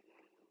feet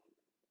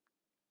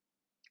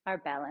are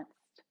balanced.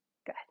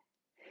 Good.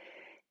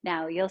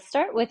 Now you'll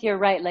start with your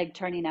right leg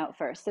turning out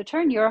first. So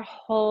turn your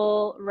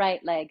whole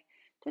right leg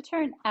to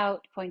turn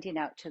out, pointing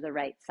out to the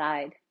right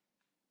side.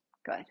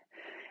 Good.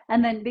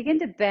 And then begin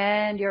to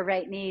bend your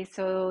right knee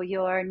so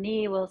your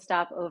knee will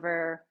stop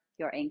over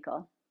your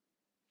ankle.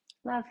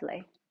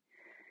 Lovely.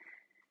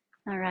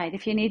 All right,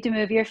 if you need to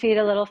move your feet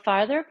a little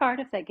farther apart,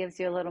 if that gives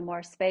you a little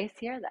more space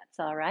here, that's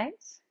all right.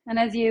 And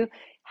as you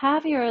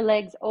have your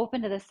legs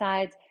open to the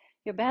sides,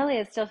 your belly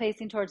is still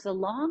facing towards the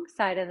long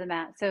side of the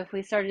mat. So if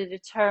we started to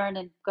turn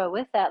and go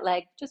with that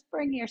leg, just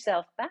bring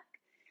yourself back.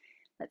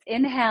 Let's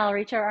inhale,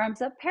 reach our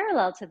arms up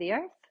parallel to the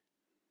earth,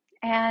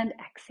 and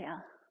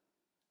exhale.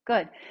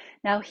 Good.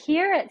 Now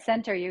here at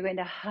center, you're going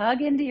to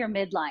hug into your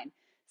midline.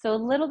 So a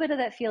little bit of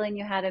that feeling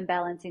you had in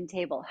balancing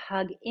table.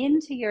 Hug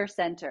into your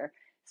center.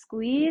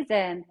 Squeeze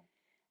in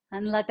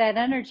and let that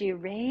energy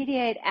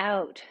radiate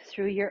out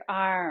through your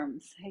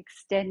arms,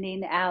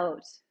 extending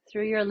out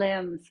through your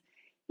limbs,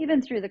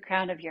 even through the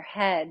crown of your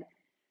head.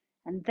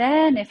 And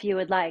then if you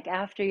would like,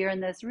 after you're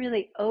in this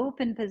really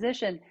open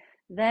position,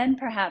 then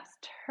perhaps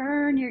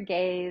turn your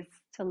gaze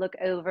to look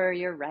over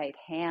your right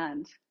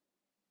hand.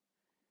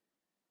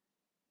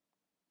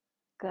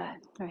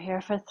 Good. We're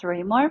here for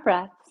 3 more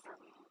breaths.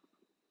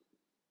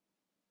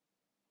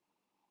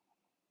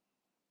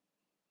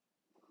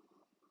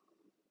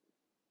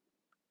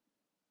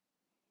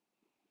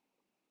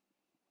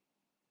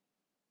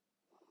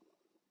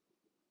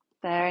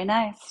 Very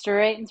nice.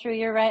 Straighten through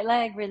your right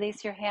leg.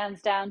 Release your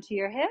hands down to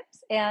your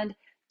hips and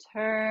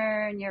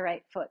turn your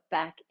right foot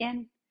back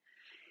in.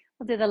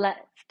 We'll do the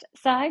left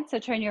side. So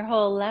turn your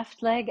whole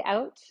left leg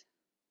out.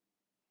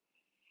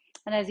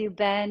 And as you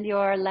bend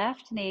your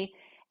left knee,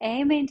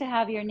 aiming to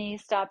have your knee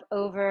stop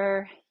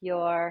over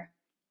your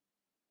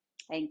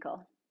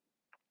ankle.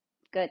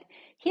 Good.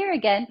 Here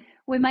again,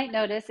 we might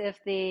notice if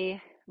the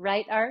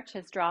right arch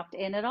has dropped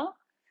in at all.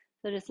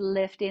 So just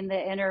lifting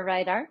the inner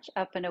right arch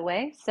up and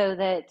away so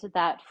that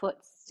that foot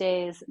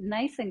stays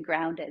nice and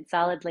grounded,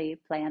 solidly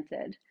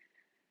planted.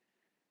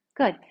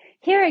 Good.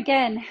 Here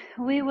again,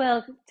 we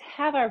will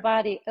have our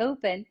body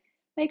open.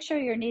 Make sure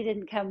your knee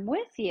didn't come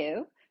with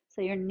you.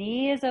 So your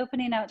knee is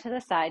opening out to the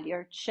side.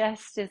 Your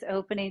chest is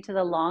opening to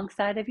the long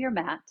side of your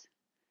mat.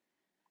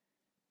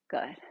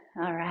 Good.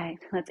 All right.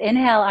 Let's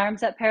inhale,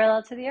 arms up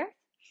parallel to the earth.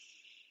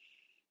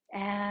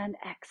 And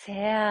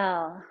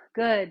exhale.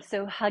 Good.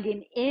 So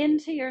hugging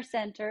into your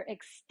center,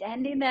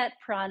 extending that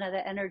prana,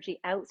 the energy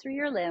out through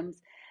your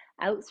limbs,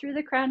 out through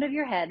the crown of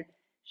your head,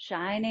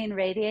 shining,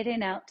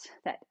 radiating out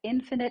that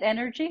infinite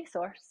energy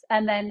source.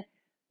 And then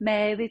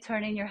maybe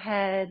turning your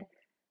head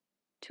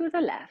to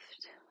the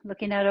left,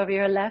 looking out over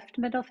your left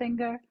middle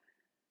finger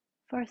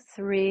for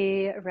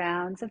 3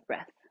 rounds of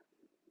breath.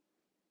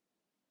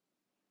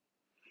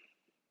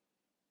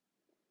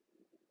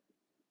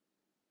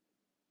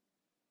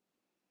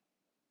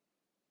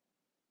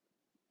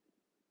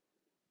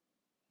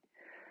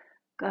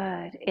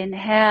 Good.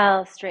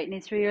 Inhale, straightening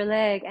through your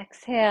leg.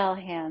 Exhale,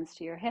 hands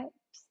to your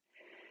hips.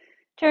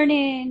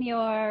 Turning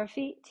your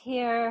feet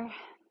here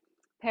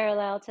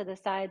parallel to the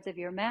sides of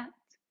your mat.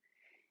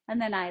 And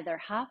then either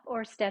hop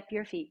or step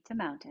your feet to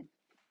mountain.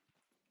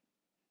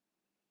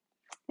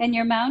 In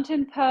your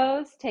mountain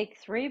pose, take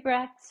 3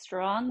 breaths,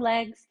 strong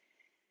legs,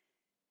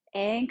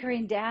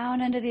 anchoring down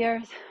into the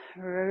earth,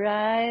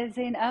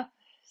 rising up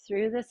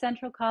through the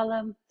central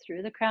column,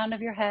 through the crown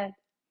of your head.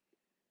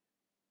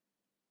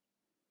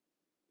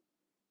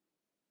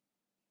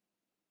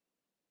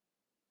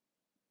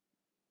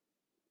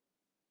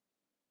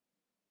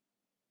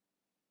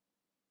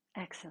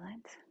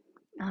 Excellent.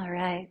 All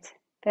right.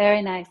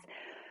 Very nice.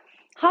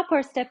 Hop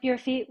or step your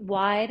feet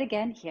wide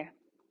again here.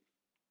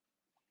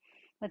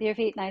 With your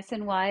feet nice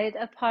and wide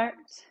apart,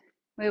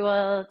 we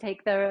will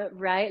take the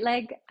right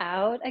leg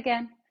out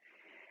again.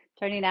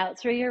 Turning out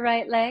through your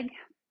right leg,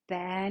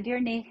 bend your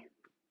knee.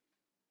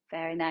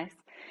 Very nice.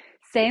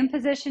 Same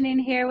positioning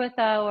here with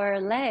our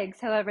legs.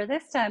 However,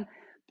 this time,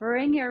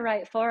 bring your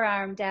right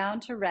forearm down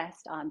to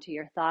rest onto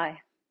your thigh.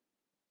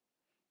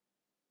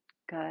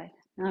 Good.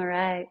 All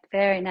right.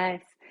 Very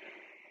nice.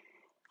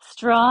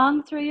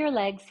 Strong through your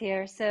legs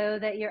here so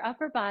that your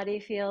upper body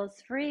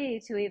feels free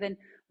to even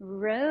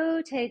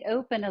rotate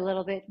open a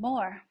little bit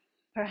more.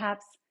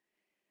 Perhaps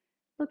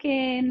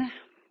looking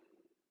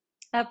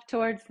up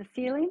towards the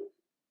ceiling.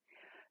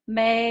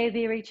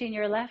 Maybe reaching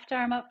your left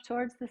arm up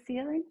towards the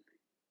ceiling.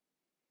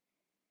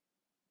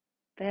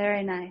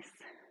 Very nice.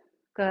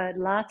 Good.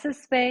 Lots of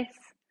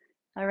space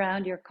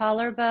around your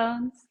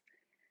collarbones.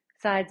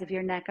 Sides of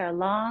your neck are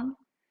long.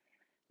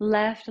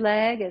 Left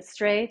leg is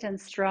straight and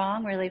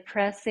strong, really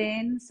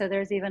pressing. So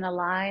there's even a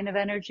line of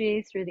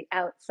energy through the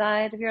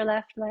outside of your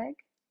left leg.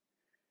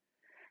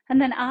 And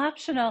then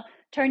optional,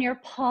 turn your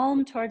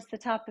palm towards the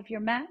top of your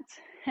mat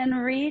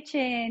and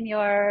reaching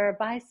your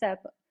bicep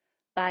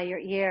by your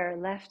ear,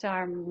 left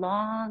arm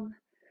long.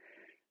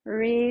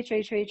 Reach,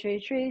 reach, reach,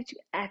 reach, reach.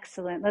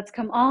 Excellent. Let's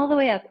come all the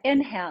way up.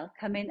 Inhale,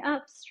 coming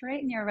up,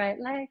 straighten your right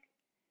leg.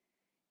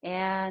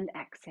 And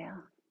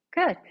exhale.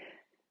 Good.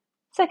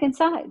 Second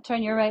side,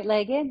 turn your right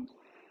leg in.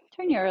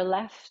 Turn your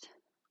left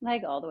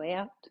leg all the way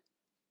out.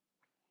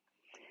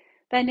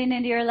 Bending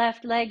into your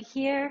left leg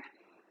here,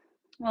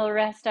 we'll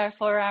rest our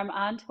forearm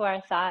onto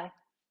our thigh.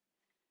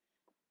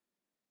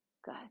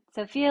 Good.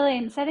 So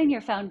setting your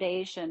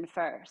foundation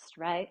first,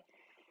 right?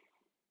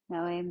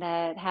 Knowing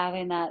that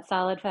having that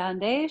solid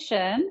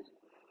foundation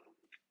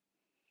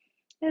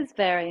is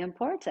very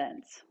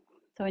important.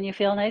 So when you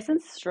feel nice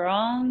and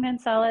strong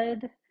and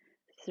solid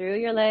through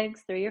your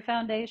legs, through your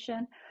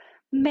foundation,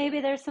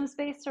 maybe there's some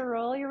space to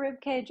roll your rib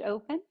cage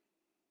open,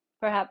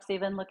 perhaps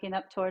even looking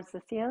up towards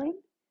the ceiling.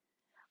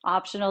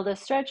 Optional to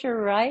stretch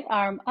your right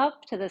arm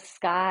up to the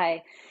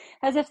sky,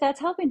 as if that's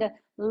helping to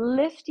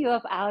lift you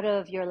up out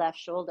of your left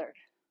shoulder.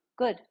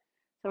 Good.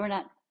 So we're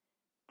not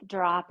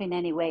dropping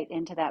any weight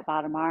into that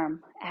bottom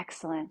arm.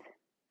 Excellent.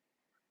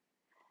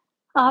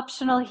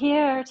 Optional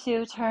here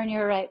to turn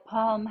your right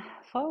palm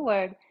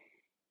forward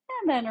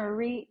and then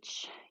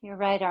reach your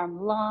right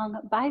arm long,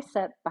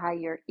 bicep by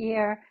your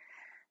ear.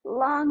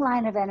 Long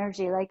line of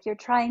energy, like you're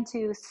trying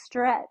to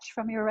stretch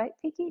from your right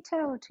pinky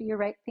toe to your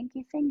right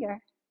pinky finger.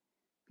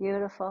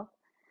 Beautiful.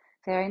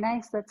 Very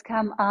nice. Let's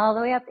come all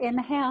the way up.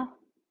 Inhale.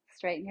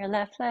 Straighten your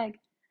left leg.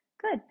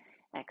 Good.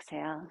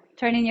 Exhale.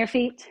 Turning your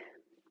feet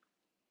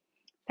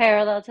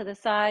parallel to the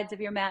sides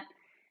of your mat.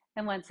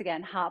 And once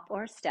again, hop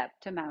or step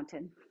to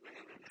mountain.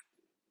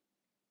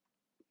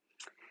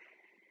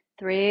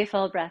 3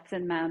 full breaths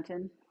in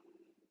mountain.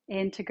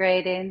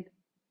 Integrating.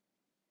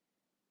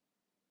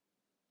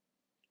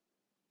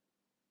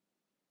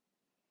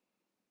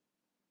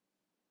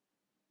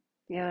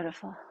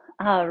 Beautiful.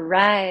 All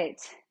right.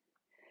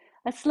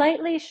 A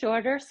slightly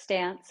shorter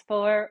stance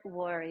for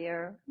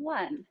warrior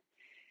 1.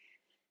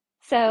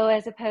 So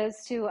as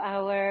opposed to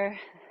our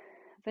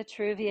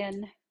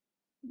Vitruvian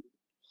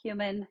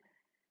human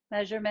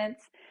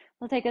measurements,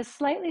 we'll take a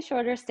slightly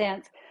shorter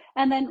stance,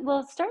 and then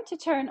we'll start to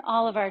turn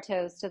all of our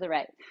toes to the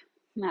right.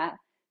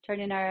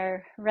 Turning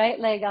our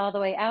right leg all the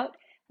way out,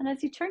 and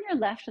as you turn your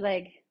left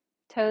leg,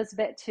 toes a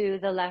bit to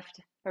the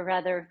left, or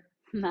rather,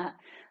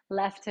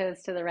 left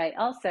toes to the right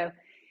also,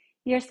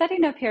 you're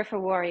setting up here for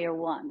warrior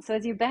 1. So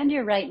as you bend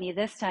your right knee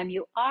this time,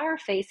 you are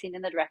facing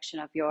in the direction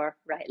of your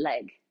right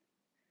leg.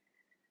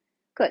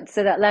 Good.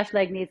 So that left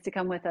leg needs to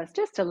come with us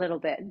just a little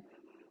bit.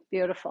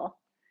 Beautiful.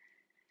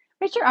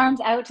 Reach your arms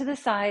out to the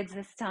sides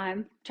this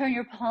time. Turn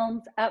your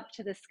palms up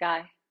to the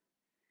sky.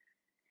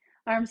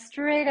 Arms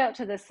straight out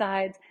to the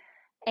sides.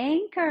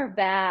 Anchor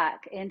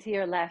back into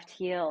your left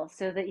heel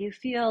so that you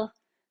feel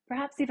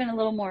perhaps even a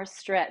little more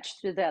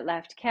stretch through that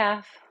left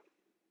calf.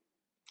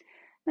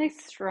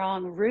 Nice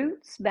strong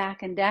roots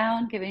back and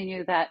down, giving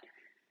you that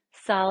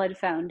solid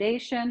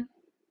foundation.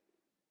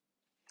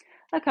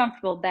 A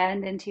comfortable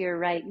bend into your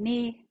right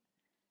knee.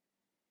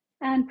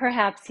 And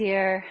perhaps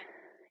here,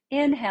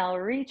 inhale,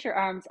 reach your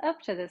arms up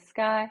to the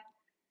sky.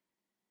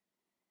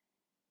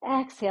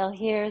 Exhale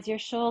here as your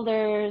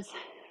shoulders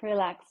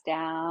relax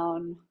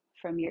down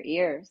from your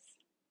ears.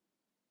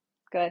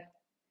 Good.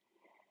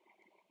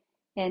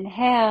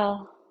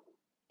 Inhale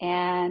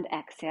and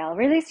exhale.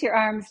 Release your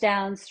arms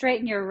down.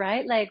 Straighten your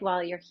right leg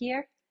while you're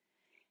here.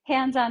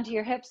 Hands onto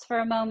your hips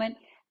for a moment.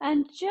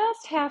 And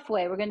just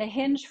halfway, we're going to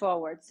hinge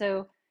forward.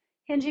 So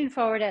hinging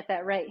forward at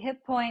that right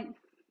hip point.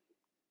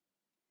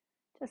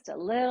 Just a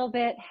little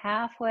bit,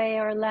 halfway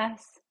or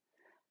less.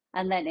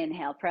 And then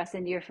inhale, press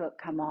into your foot,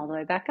 come all the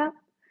way back up.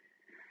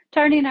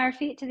 Turning our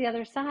feet to the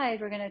other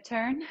side, we're going to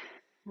turn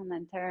and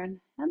then turn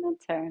and then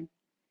turn.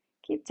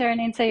 Keep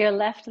turning so your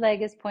left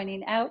leg is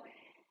pointing out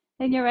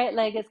and your right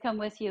leg has come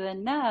with you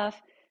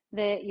enough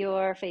that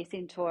you're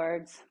facing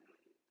towards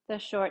the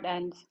short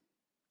end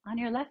on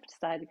your left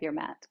side of your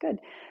mat. Good.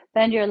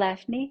 Bend your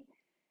left knee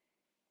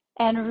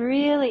and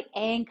really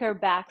anchor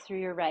back through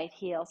your right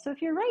heel. So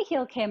if your right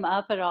heel came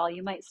up at all,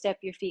 you might step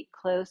your feet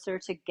closer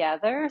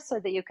together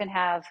so that you can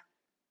have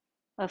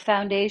a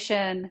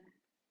foundation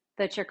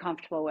that you're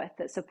comfortable with,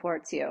 that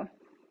supports you.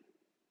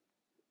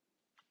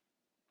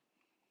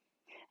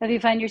 If you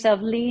find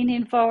yourself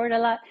leaning forward a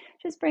lot,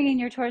 just bringing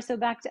your torso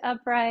back to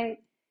upright.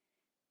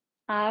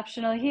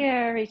 Optional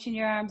here, reaching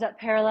your arms up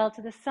parallel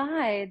to the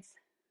sides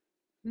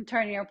and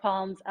turning your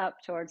palms up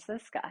towards the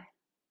sky.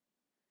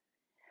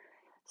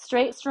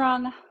 Straight,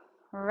 strong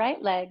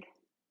right leg.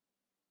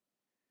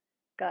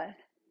 Good.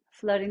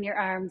 Floating your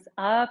arms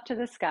up to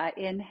the sky.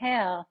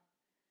 Inhale.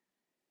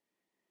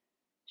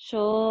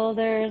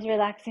 Shoulders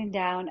relaxing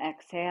down.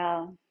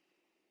 Exhale.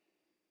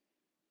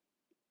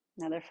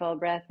 Another full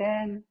breath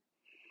in.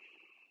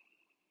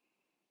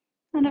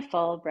 And a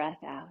full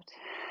breath out.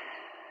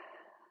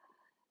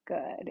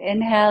 Good.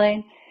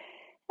 Inhaling.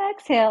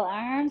 Exhale,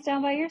 arms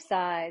down by your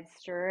sides,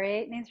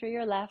 straightening through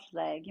your left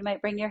leg. You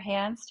might bring your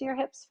hands to your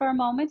hips for a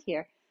moment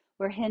here.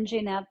 We're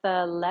hinging at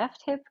the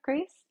left hip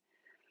crease.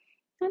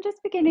 And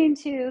just beginning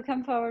to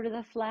come forward with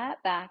a flat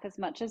back as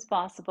much as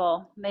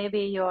possible.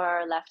 Maybe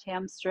your left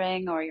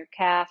hamstring or your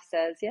calf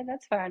says, yeah,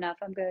 that's far enough,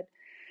 I'm good.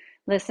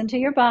 Listen to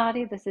your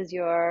body. This is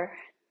your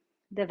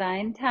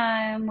divine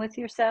time with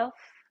yourself.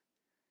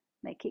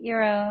 Make it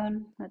your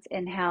own. Let's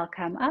inhale,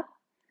 come up.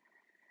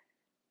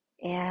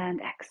 And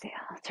exhale.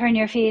 Turn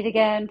your feet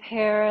again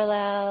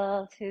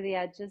parallel to the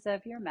edges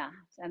of your mat,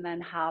 and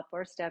then hop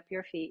or step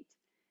your feet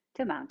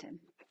to mountain.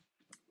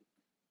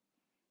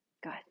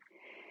 Good.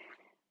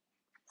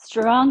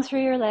 Strong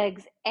through your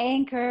legs,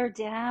 anchor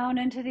down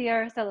into the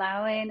earth,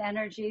 allowing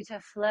energy to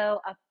flow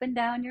up and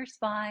down your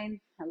spine,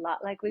 a lot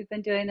like we've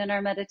been doing in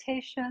our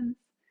meditations.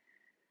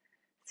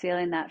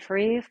 Feeling that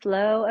free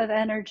flow of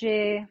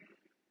energy.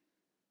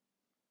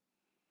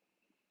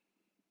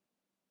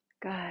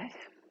 Good.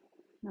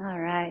 All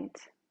right.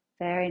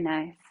 Very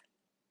nice.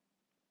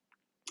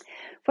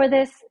 For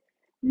this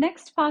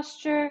next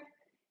posture,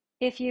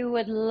 if you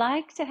would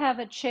like to have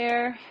a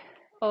chair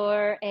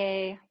or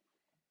a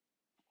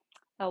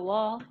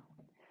wall,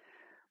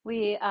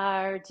 we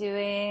are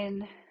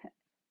doing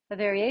a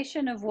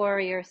variation of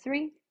Warrior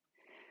 3.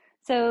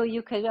 So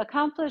you could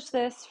accomplish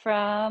this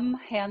from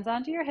hands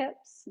onto your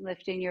hips,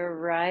 lifting your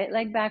right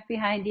leg back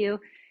behind you,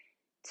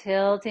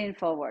 tilting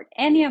forward.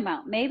 Any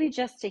amount, maybe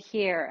just to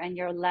here, and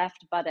your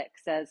left buttock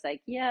says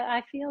like, yeah,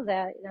 I feel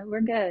that,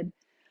 we're good.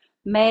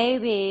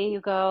 Maybe you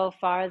go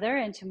farther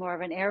into more of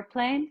an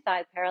airplane,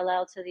 thigh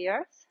parallel to the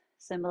earth,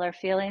 similar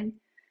feeling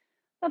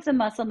of the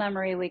muscle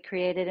memory we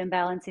created in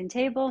balancing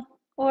table,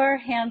 or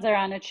hands are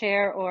on a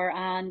chair or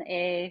on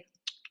a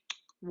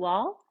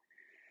wall,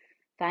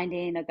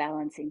 finding a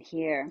balancing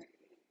here.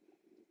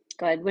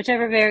 Good.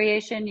 Whichever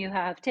variation you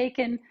have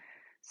taken,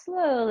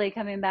 slowly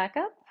coming back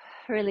up,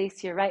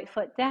 release your right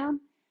foot down,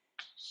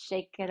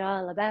 shake it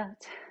all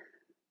about.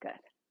 Good.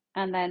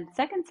 And then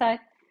second side,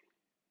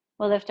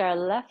 we'll lift our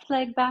left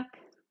leg back.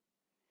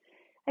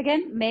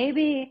 Again,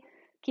 maybe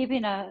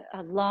keeping a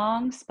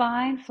long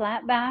spine,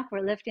 flat back. We're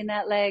lifting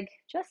that leg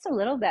just a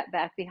little bit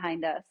back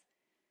behind us.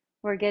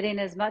 We're getting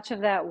as much of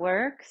that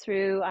work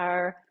through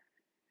our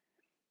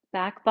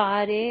back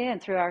body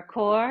and through our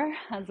core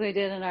as we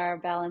did in our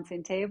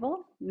balancing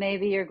table.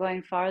 Maybe you're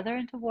going farther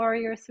into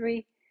Warrior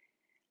 3,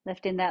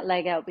 lifting that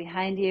leg out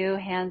behind you.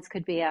 Hands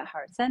could be at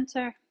heart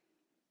center,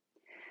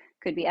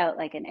 could be out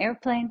like an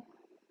airplane,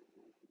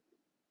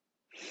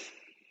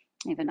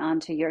 even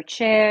onto your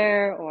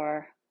chair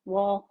or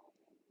wall.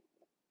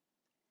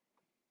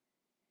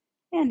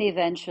 And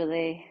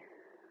eventually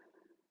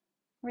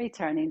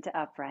returning to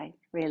upright,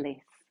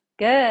 release.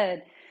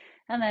 Good.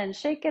 And then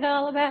shake it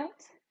all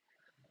about.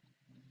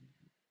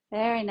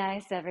 Very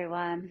nice,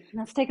 everyone.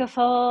 Let's take a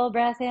full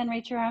breath in,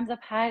 reach your arms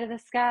up high to the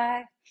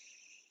sky.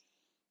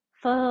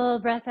 Full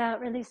breath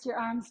out, release your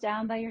arms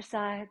down by your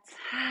sides.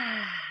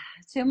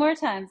 2 more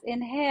times.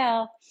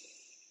 Inhale.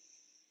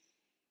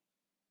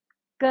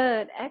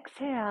 Good.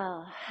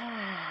 Exhale.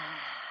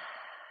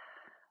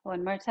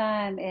 1 more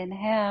time.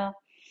 Inhale.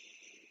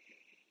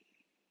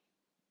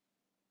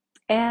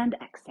 And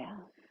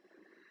exhale.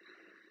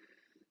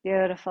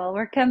 Beautiful.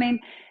 We're coming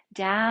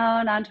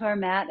down onto our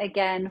mat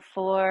again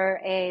for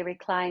a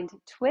reclined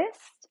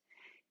twist.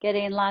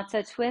 Getting lots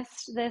of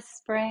twists this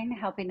spring,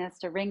 helping us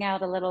to wring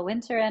out a little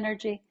winter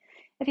energy.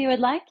 If you would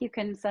like, you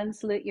can sun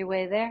salute your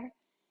way there.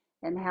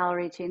 Inhale,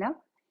 reaching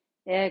up.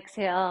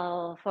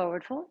 Exhale,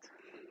 forward fold.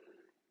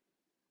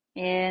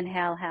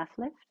 Inhale, half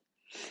lift.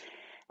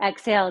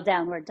 Exhale,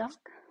 downward dog.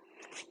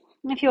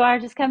 If you are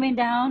just coming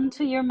down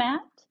to your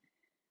mat,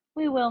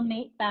 we will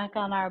meet back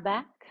on our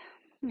back.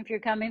 If you're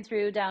coming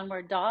through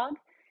downward dog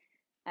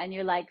and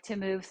you like to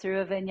move through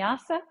a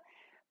vinyasa,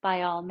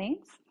 by all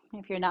means.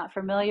 If you're not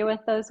familiar with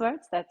those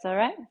words, that's all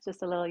right. It's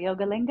just a little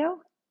yoga lingo.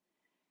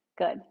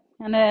 Good.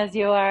 And as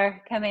you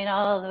are coming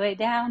all the way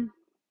down,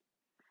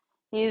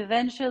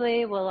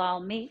 eventually we'll all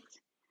meet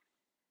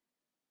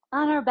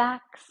on our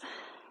backs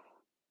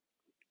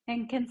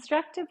in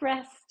constructive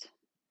rest.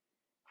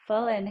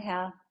 Full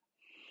inhale,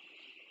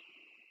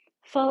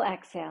 full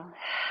exhale,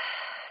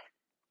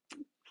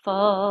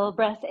 full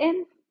breath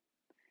in.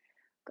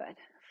 Good.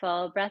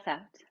 Full breath out.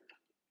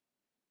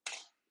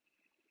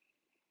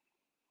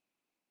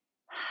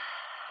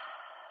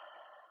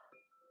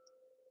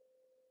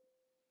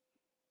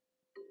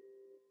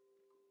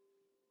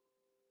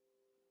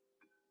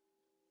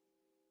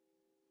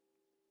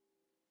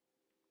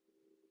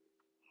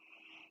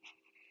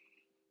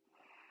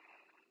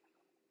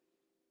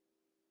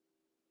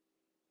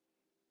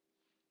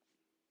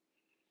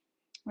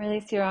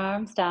 Release your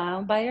arms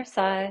down by your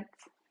sides.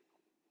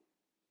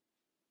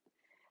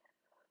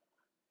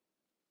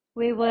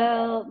 We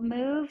will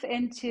move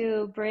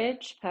into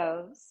bridge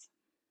pose.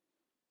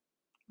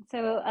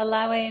 So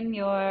allowing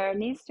your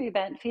knees to be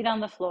bent, feet on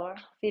the floor,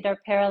 feet are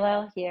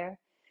parallel here.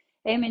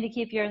 Aiming to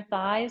keep your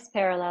thighs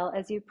parallel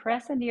as you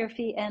press into your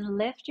feet and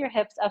lift your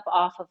hips up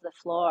off of the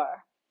floor.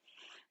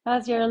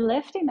 As you're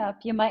lifting up,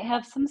 you might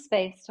have some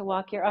space to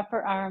walk your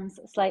upper arms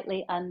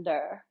slightly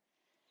under.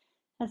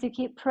 As you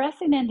keep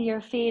pressing into your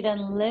feet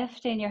and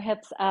lifting your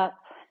hips up,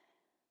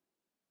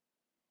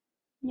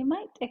 you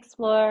might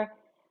explore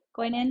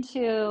going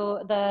into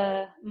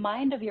the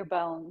mind of your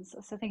bones.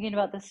 So thinking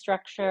about the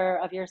structure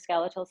of your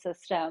skeletal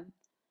system.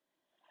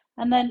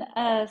 And then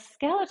a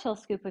skeletal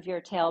scoop of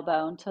your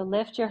tailbone to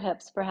lift your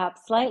hips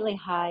perhaps slightly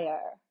higher.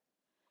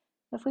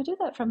 If we do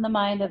that from the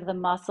mind of the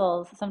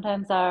muscles,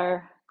 sometimes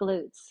our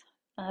glutes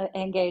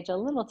engage a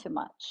little too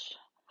much.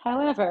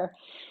 However,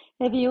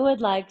 if you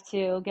would like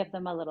to give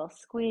them a little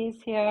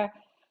squeeze here,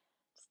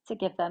 just to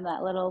give them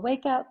that little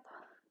wake up,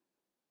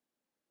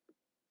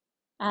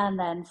 and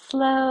then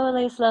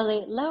slowly,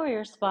 slowly lower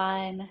your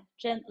spine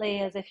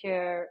gently as if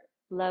you're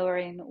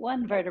lowering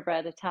one vertebra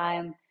at a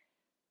time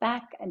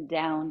back and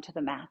down to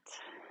the mat.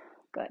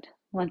 Good.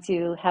 Once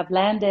you have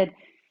landed,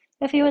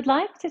 if you would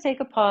like to take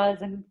a pause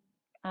and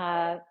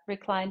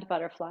reclined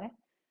butterfly,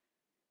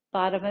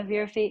 bottom of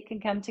your feet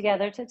can come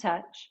together to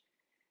touch,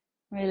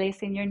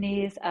 releasing your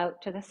knees out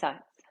to the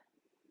sides.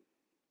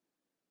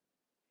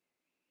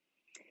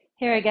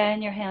 Here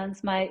again, your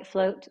hands might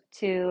float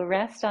to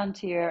rest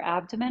onto your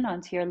abdomen,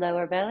 onto your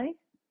lower belly.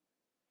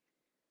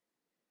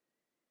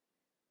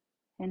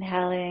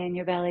 Inhaling,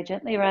 your belly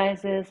gently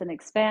rises and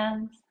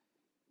expands,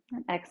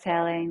 and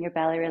exhaling, your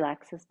belly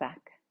relaxes back.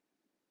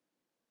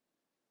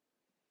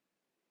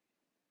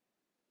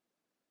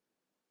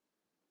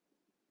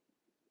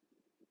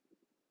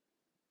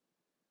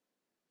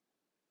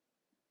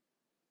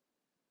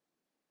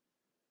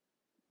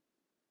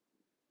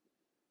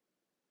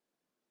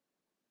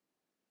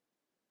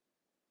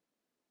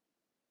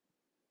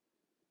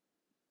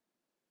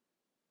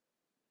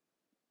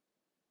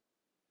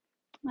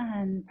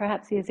 And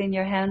perhaps using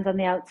your hands on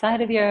the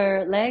outside of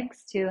your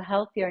legs to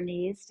help your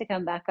knees to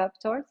come back up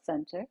towards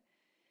center.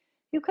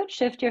 You could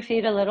shift your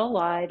feet a little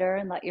wider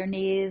and let your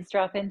knees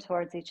drop in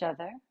towards each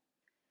other.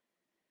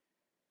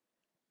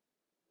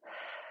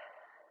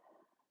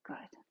 Good.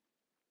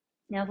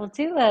 Now we'll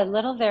do a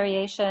little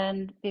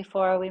variation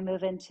before we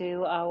move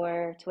into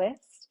our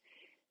twist.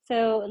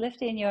 So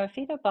lifting your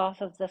feet up off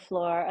of the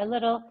floor, a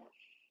little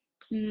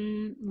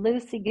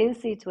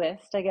loosey-goosey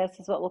twist, I guess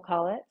is what we'll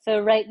call it. So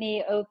right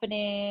knee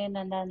opening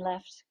and then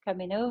left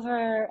coming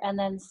over and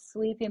then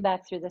sweeping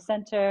back through the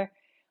center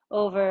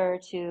over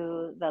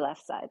to the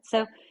left side.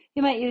 So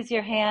you might use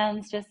your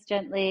hands just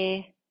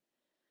gently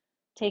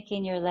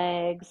taking your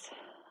legs,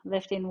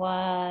 lifting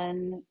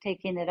one,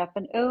 taking it up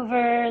and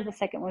over. The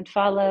second one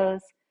follows.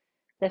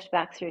 Lift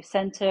back through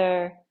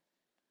center.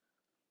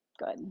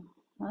 Good.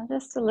 Well,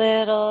 just a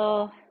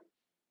little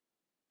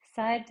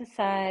side to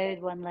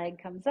side. One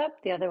leg comes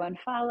up, the other one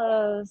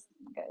follows.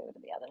 Go to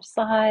the other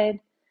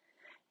side.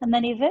 And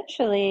then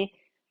eventually,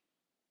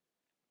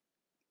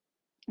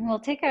 we'll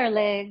take our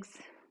legs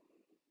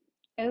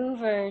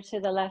over to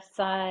the left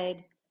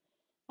side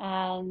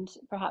and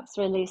perhaps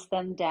release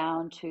them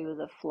down to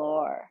the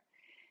floor.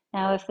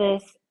 Now, if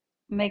this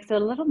makes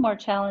it a little more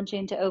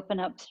challenging to open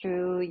up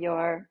through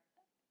your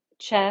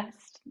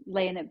chest,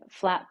 laying it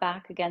flat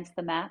back against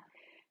the mat,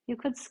 you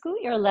could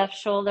scoot your left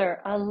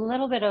shoulder a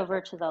little bit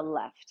over to the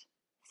left.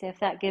 See if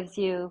that gives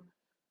you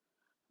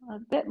a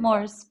bit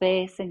more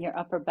space in your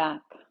upper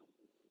back.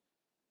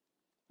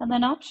 And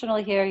then optional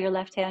here, your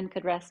left hand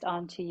could rest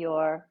onto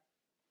your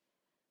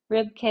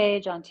rib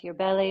cage, onto your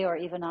belly, or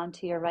even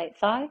onto your right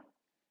thigh.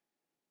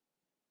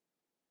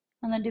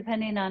 And then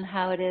depending on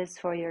how it is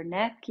for your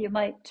neck, you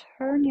might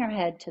turn your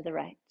head to the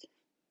right.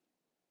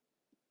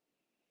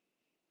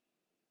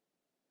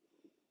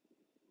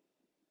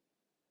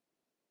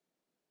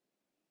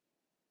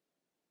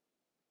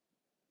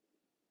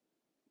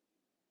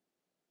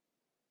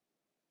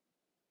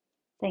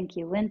 Thank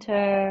you,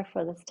 Winter,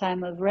 for this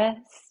time of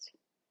rest.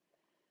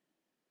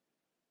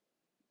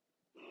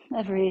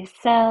 Every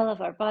cell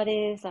of our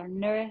bodies are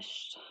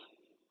nourished,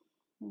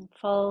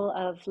 full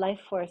of life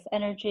force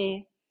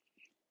energy,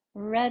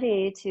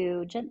 ready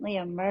to gently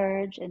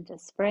emerge into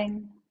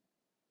spring.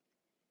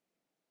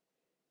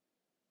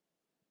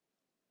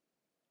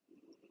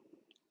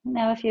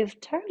 Now, if you've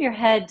turned your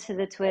head to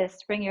the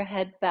twist, bring your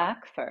head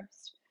back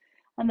first.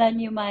 And then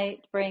you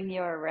might bring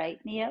your right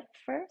knee up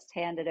first,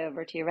 hand it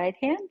over to your right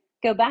hand,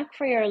 go back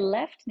for your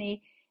left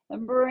knee,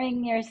 and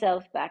bring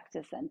yourself back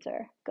to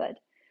center. Good.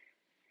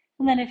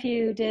 And then if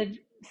you did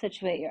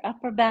situate your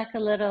upper back a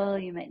little,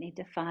 you might need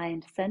to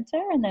find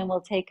center, and then we'll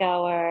take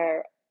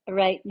our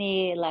right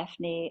knee, left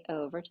knee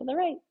over to the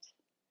right.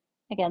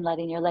 Again,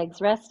 letting your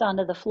legs rest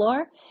onto the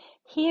floor.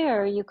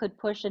 Here, you could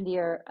push into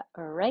your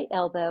right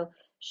elbow,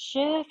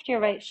 shift your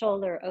right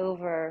shoulder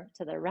over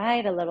to the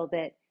right a little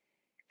bit,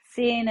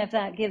 seeing if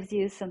that gives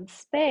you some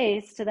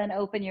space to then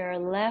open your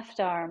left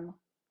arm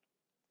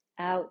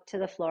out to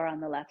the floor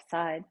on the left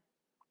side.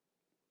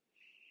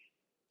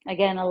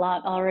 Again, a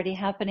lot already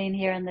happening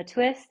here in the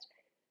twist.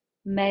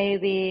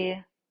 Maybe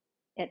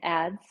it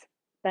adds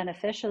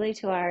beneficially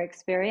to our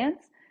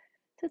experience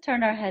to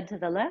turn our head to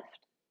the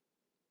left.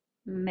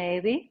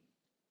 Maybe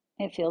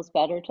it feels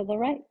better to the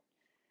right.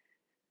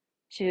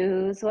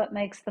 Choose what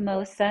makes the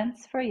most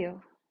sense for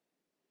you.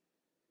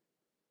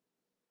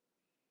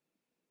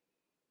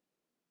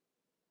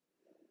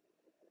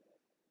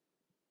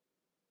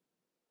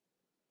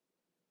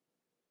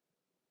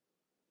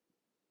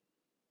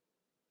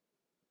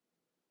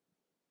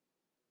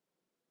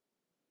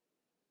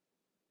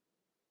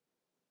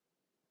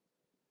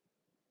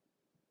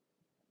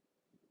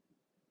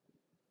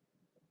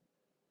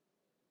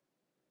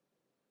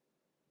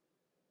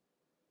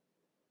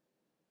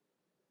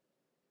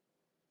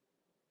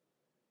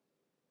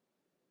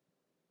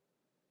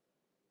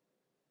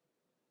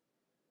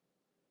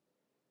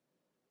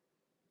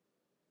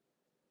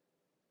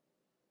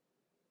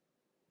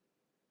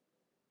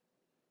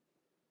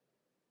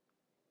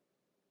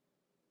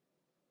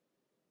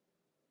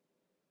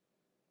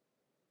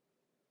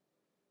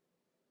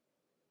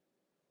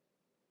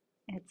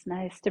 It's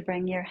nice to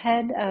bring your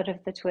head out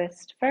of the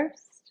twist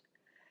first,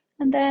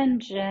 and then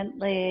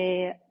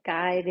gently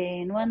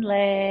guiding one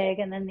leg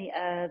and then the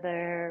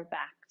other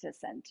back to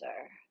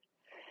center.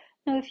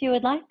 Now, if you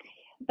would like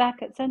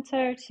back at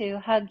center to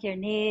hug your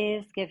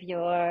knees, give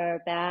your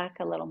back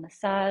a little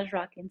massage,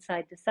 rocking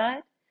side to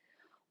side,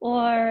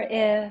 or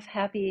if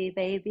happy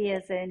baby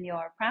is in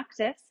your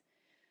practice,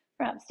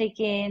 perhaps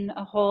taking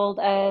a hold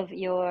of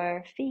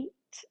your feet,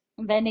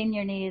 bending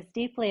your knees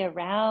deeply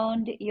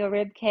around your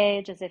rib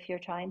cage as if you're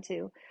trying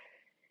to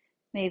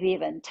maybe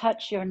even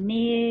touch your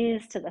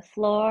knees to the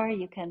floor.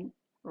 You can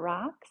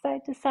rock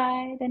side to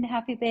side in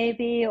happy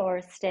baby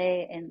or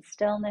stay in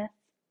stillness.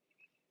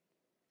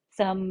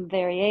 Some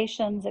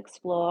variations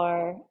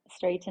explore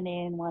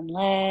straightening one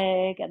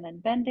leg and then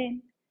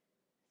bending,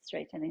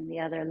 straightening the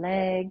other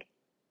leg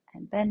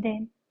and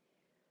bending,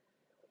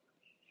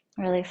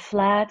 really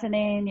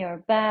flattening your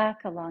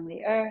back along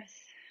the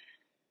earth.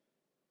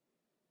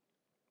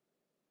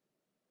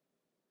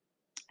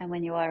 And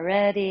when you are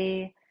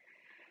ready,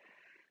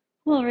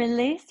 we'll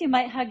release. You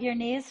might hug your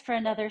knees for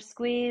another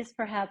squeeze,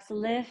 perhaps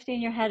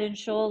lifting your head and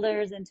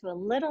shoulders into a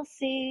little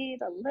seed,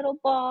 a little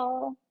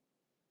ball,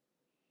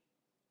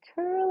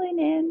 curling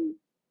in,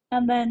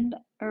 and then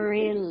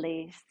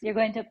release. You're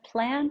going to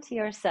plant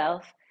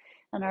yourself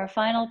in our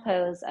final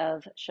pose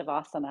of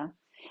Shavasana.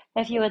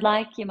 If you would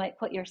like, you might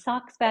put your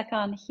socks back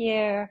on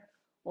here,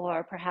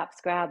 or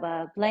perhaps grab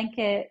a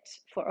blanket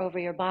for over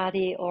your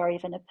body, or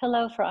even a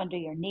pillow for under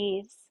your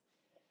knees.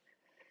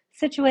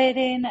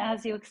 Situating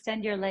as you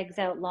extend your legs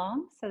out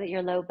long so that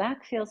your low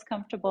back feels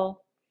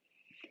comfortable.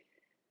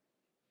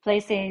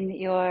 Placing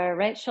your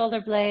right shoulder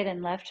blade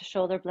and left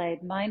shoulder blade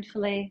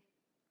mindfully.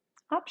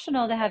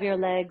 Optional to have your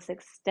legs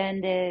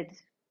extended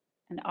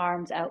and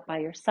arms out by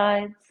your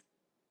sides.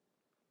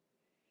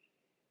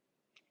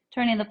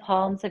 Turning the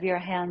palms of your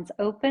hands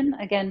open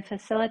again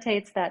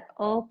facilitates that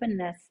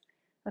openness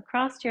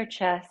across your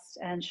chest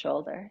and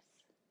shoulders.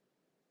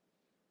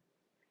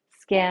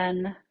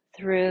 Scan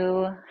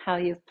through how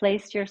you've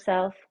placed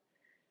yourself,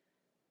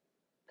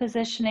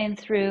 positioning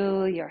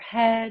through your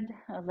head,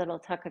 a little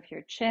tuck of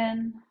your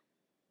chin.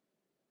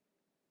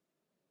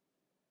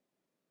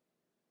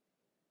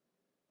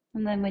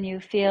 And then when you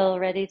feel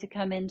ready to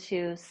come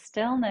into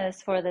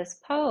stillness for this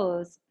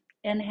pose,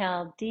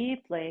 inhale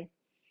deeply.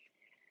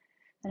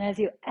 And as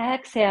you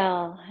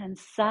exhale and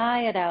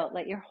sigh it out,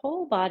 let your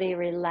whole body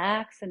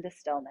relax into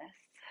stillness.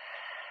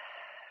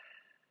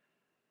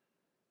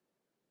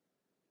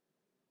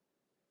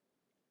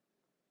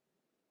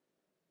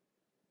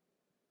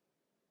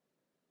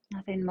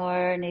 Nothing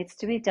more needs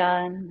to be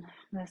done.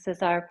 This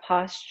is our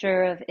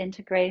posture of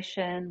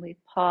integration. We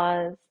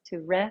pause to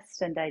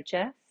rest and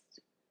digest.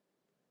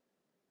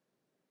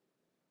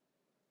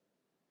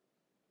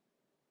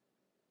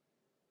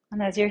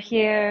 And as you're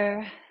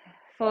here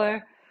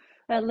for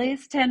at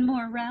least 10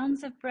 more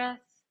rounds of breath,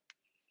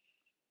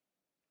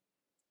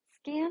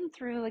 scan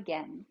through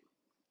again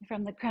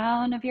from the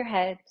crown of your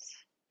head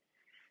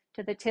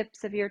to the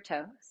tips of your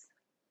toes,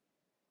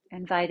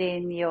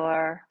 inviting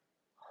your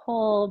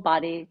whole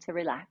body to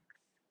relax.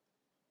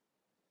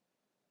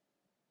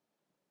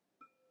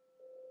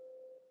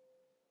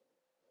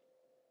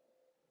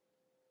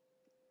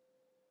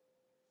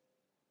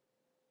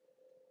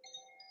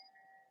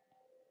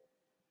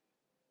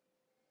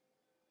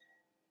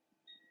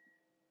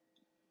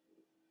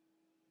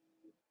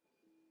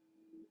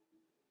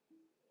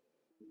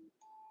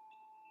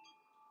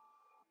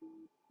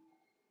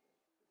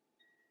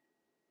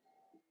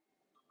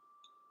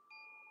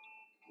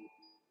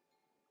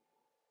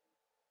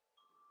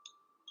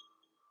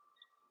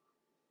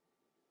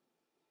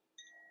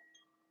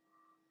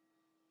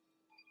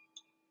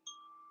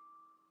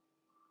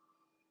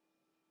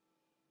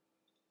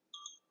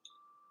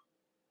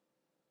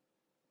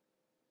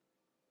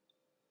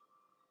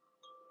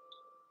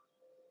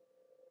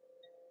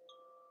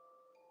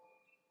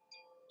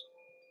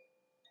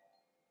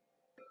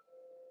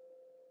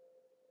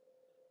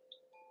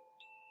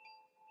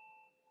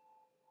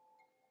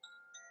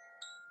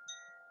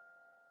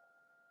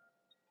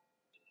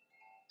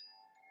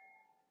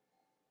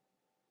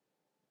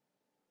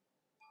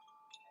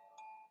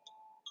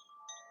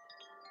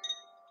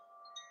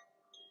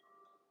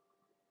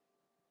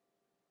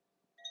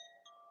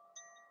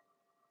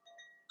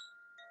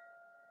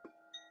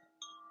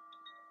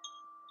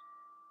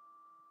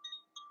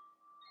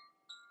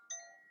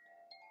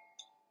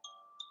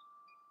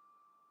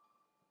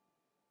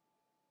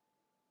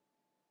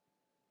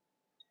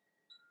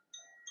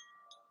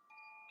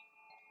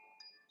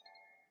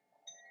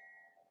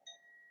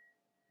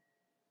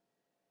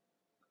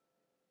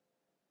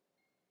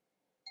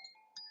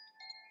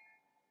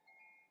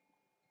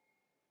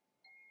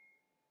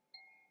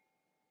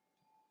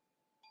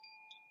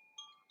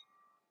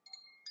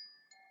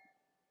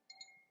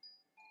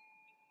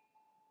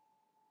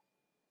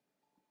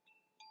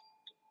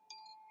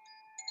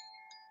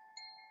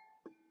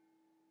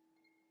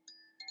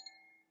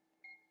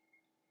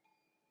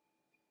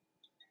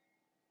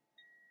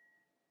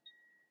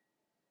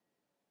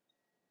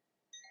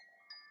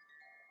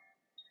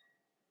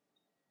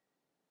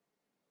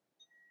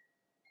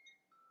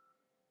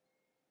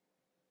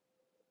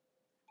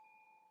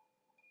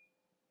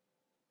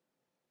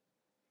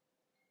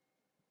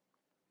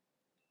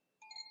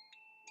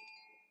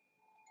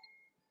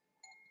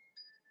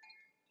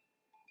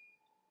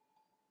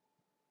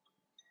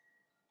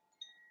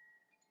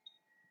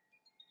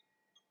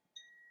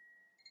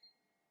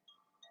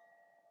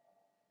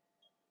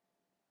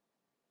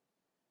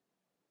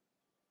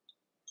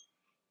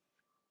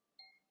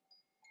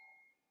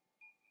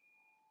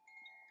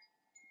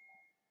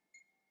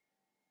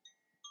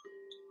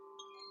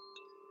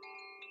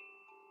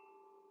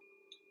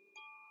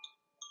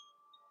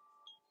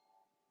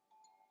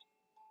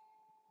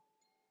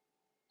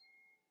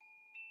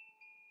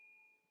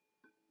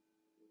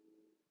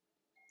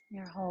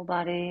 Your whole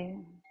body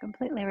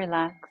completely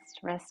relaxed,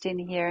 resting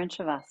here in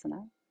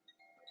Shavasana.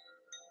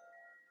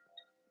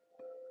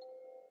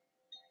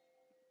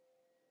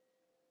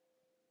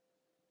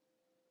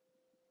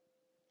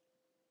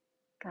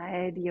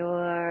 Guide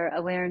your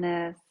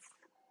awareness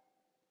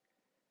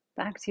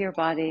back to your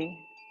body,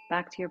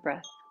 back to your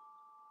breath.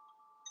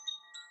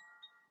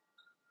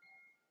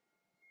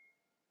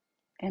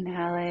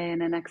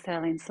 Inhaling and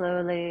exhaling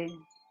slowly.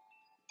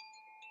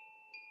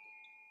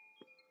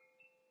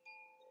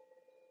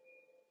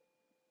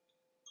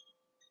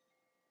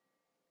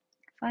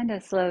 Find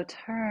a slow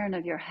turn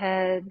of your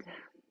head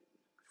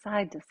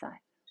side to side.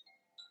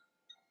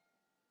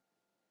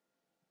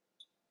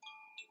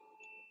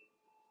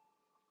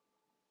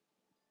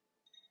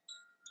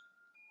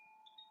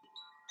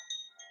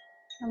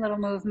 A little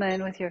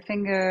movement with your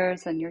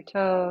fingers and your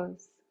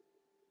toes.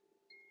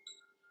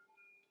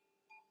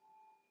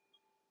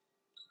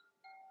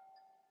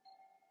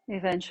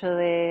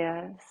 Eventually,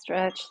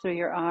 stretch through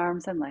your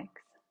arms and legs.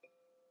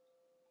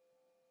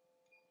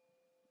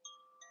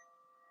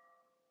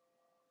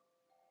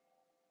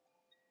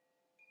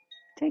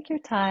 Take your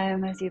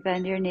time as you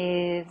bend your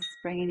knees,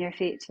 bringing your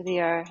feet to the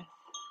earth.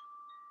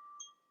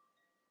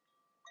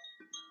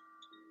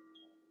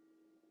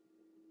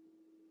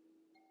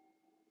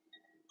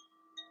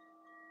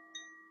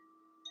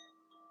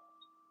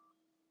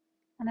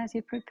 And as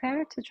you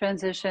prepare to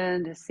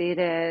transition to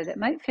seated, it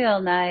might feel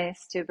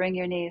nice to bring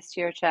your knees to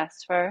your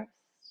chest first,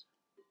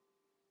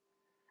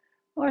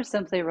 or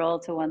simply roll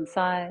to one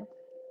side.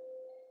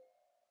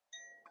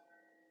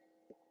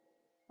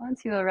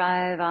 Once you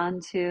arrive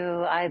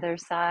onto either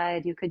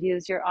side, you could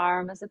use your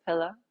arm as a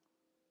pillow,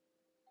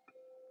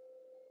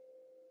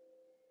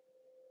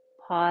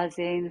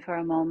 pausing for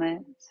a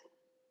moment.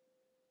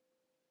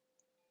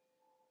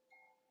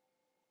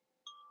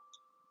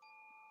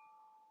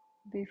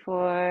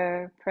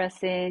 Before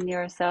pressing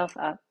yourself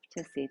up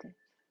to seated.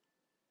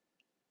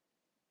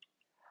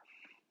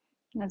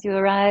 As you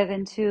arrive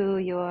into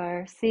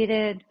your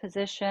seated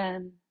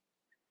position,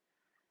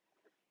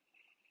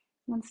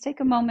 let's take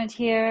a moment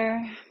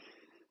here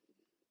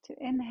to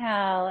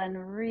inhale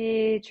and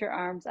reach your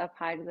arms up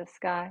high to the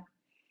sky.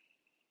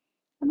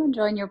 And then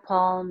join your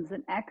palms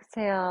and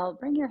exhale.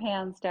 Bring your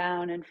hands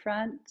down in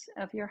front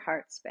of your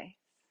heart space.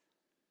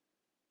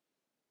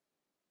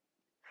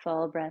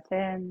 Full breath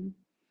in.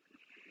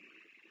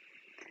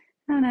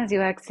 And as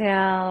you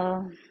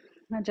exhale,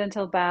 a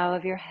gentle bow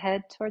of your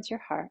head towards your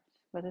heart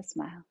with a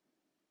smile.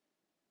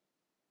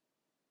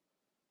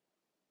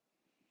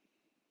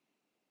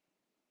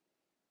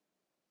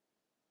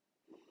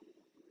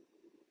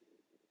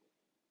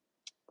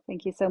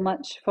 Thank you so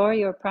much for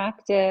your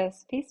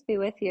practice. Peace be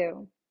with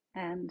you,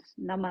 and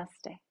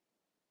namaste.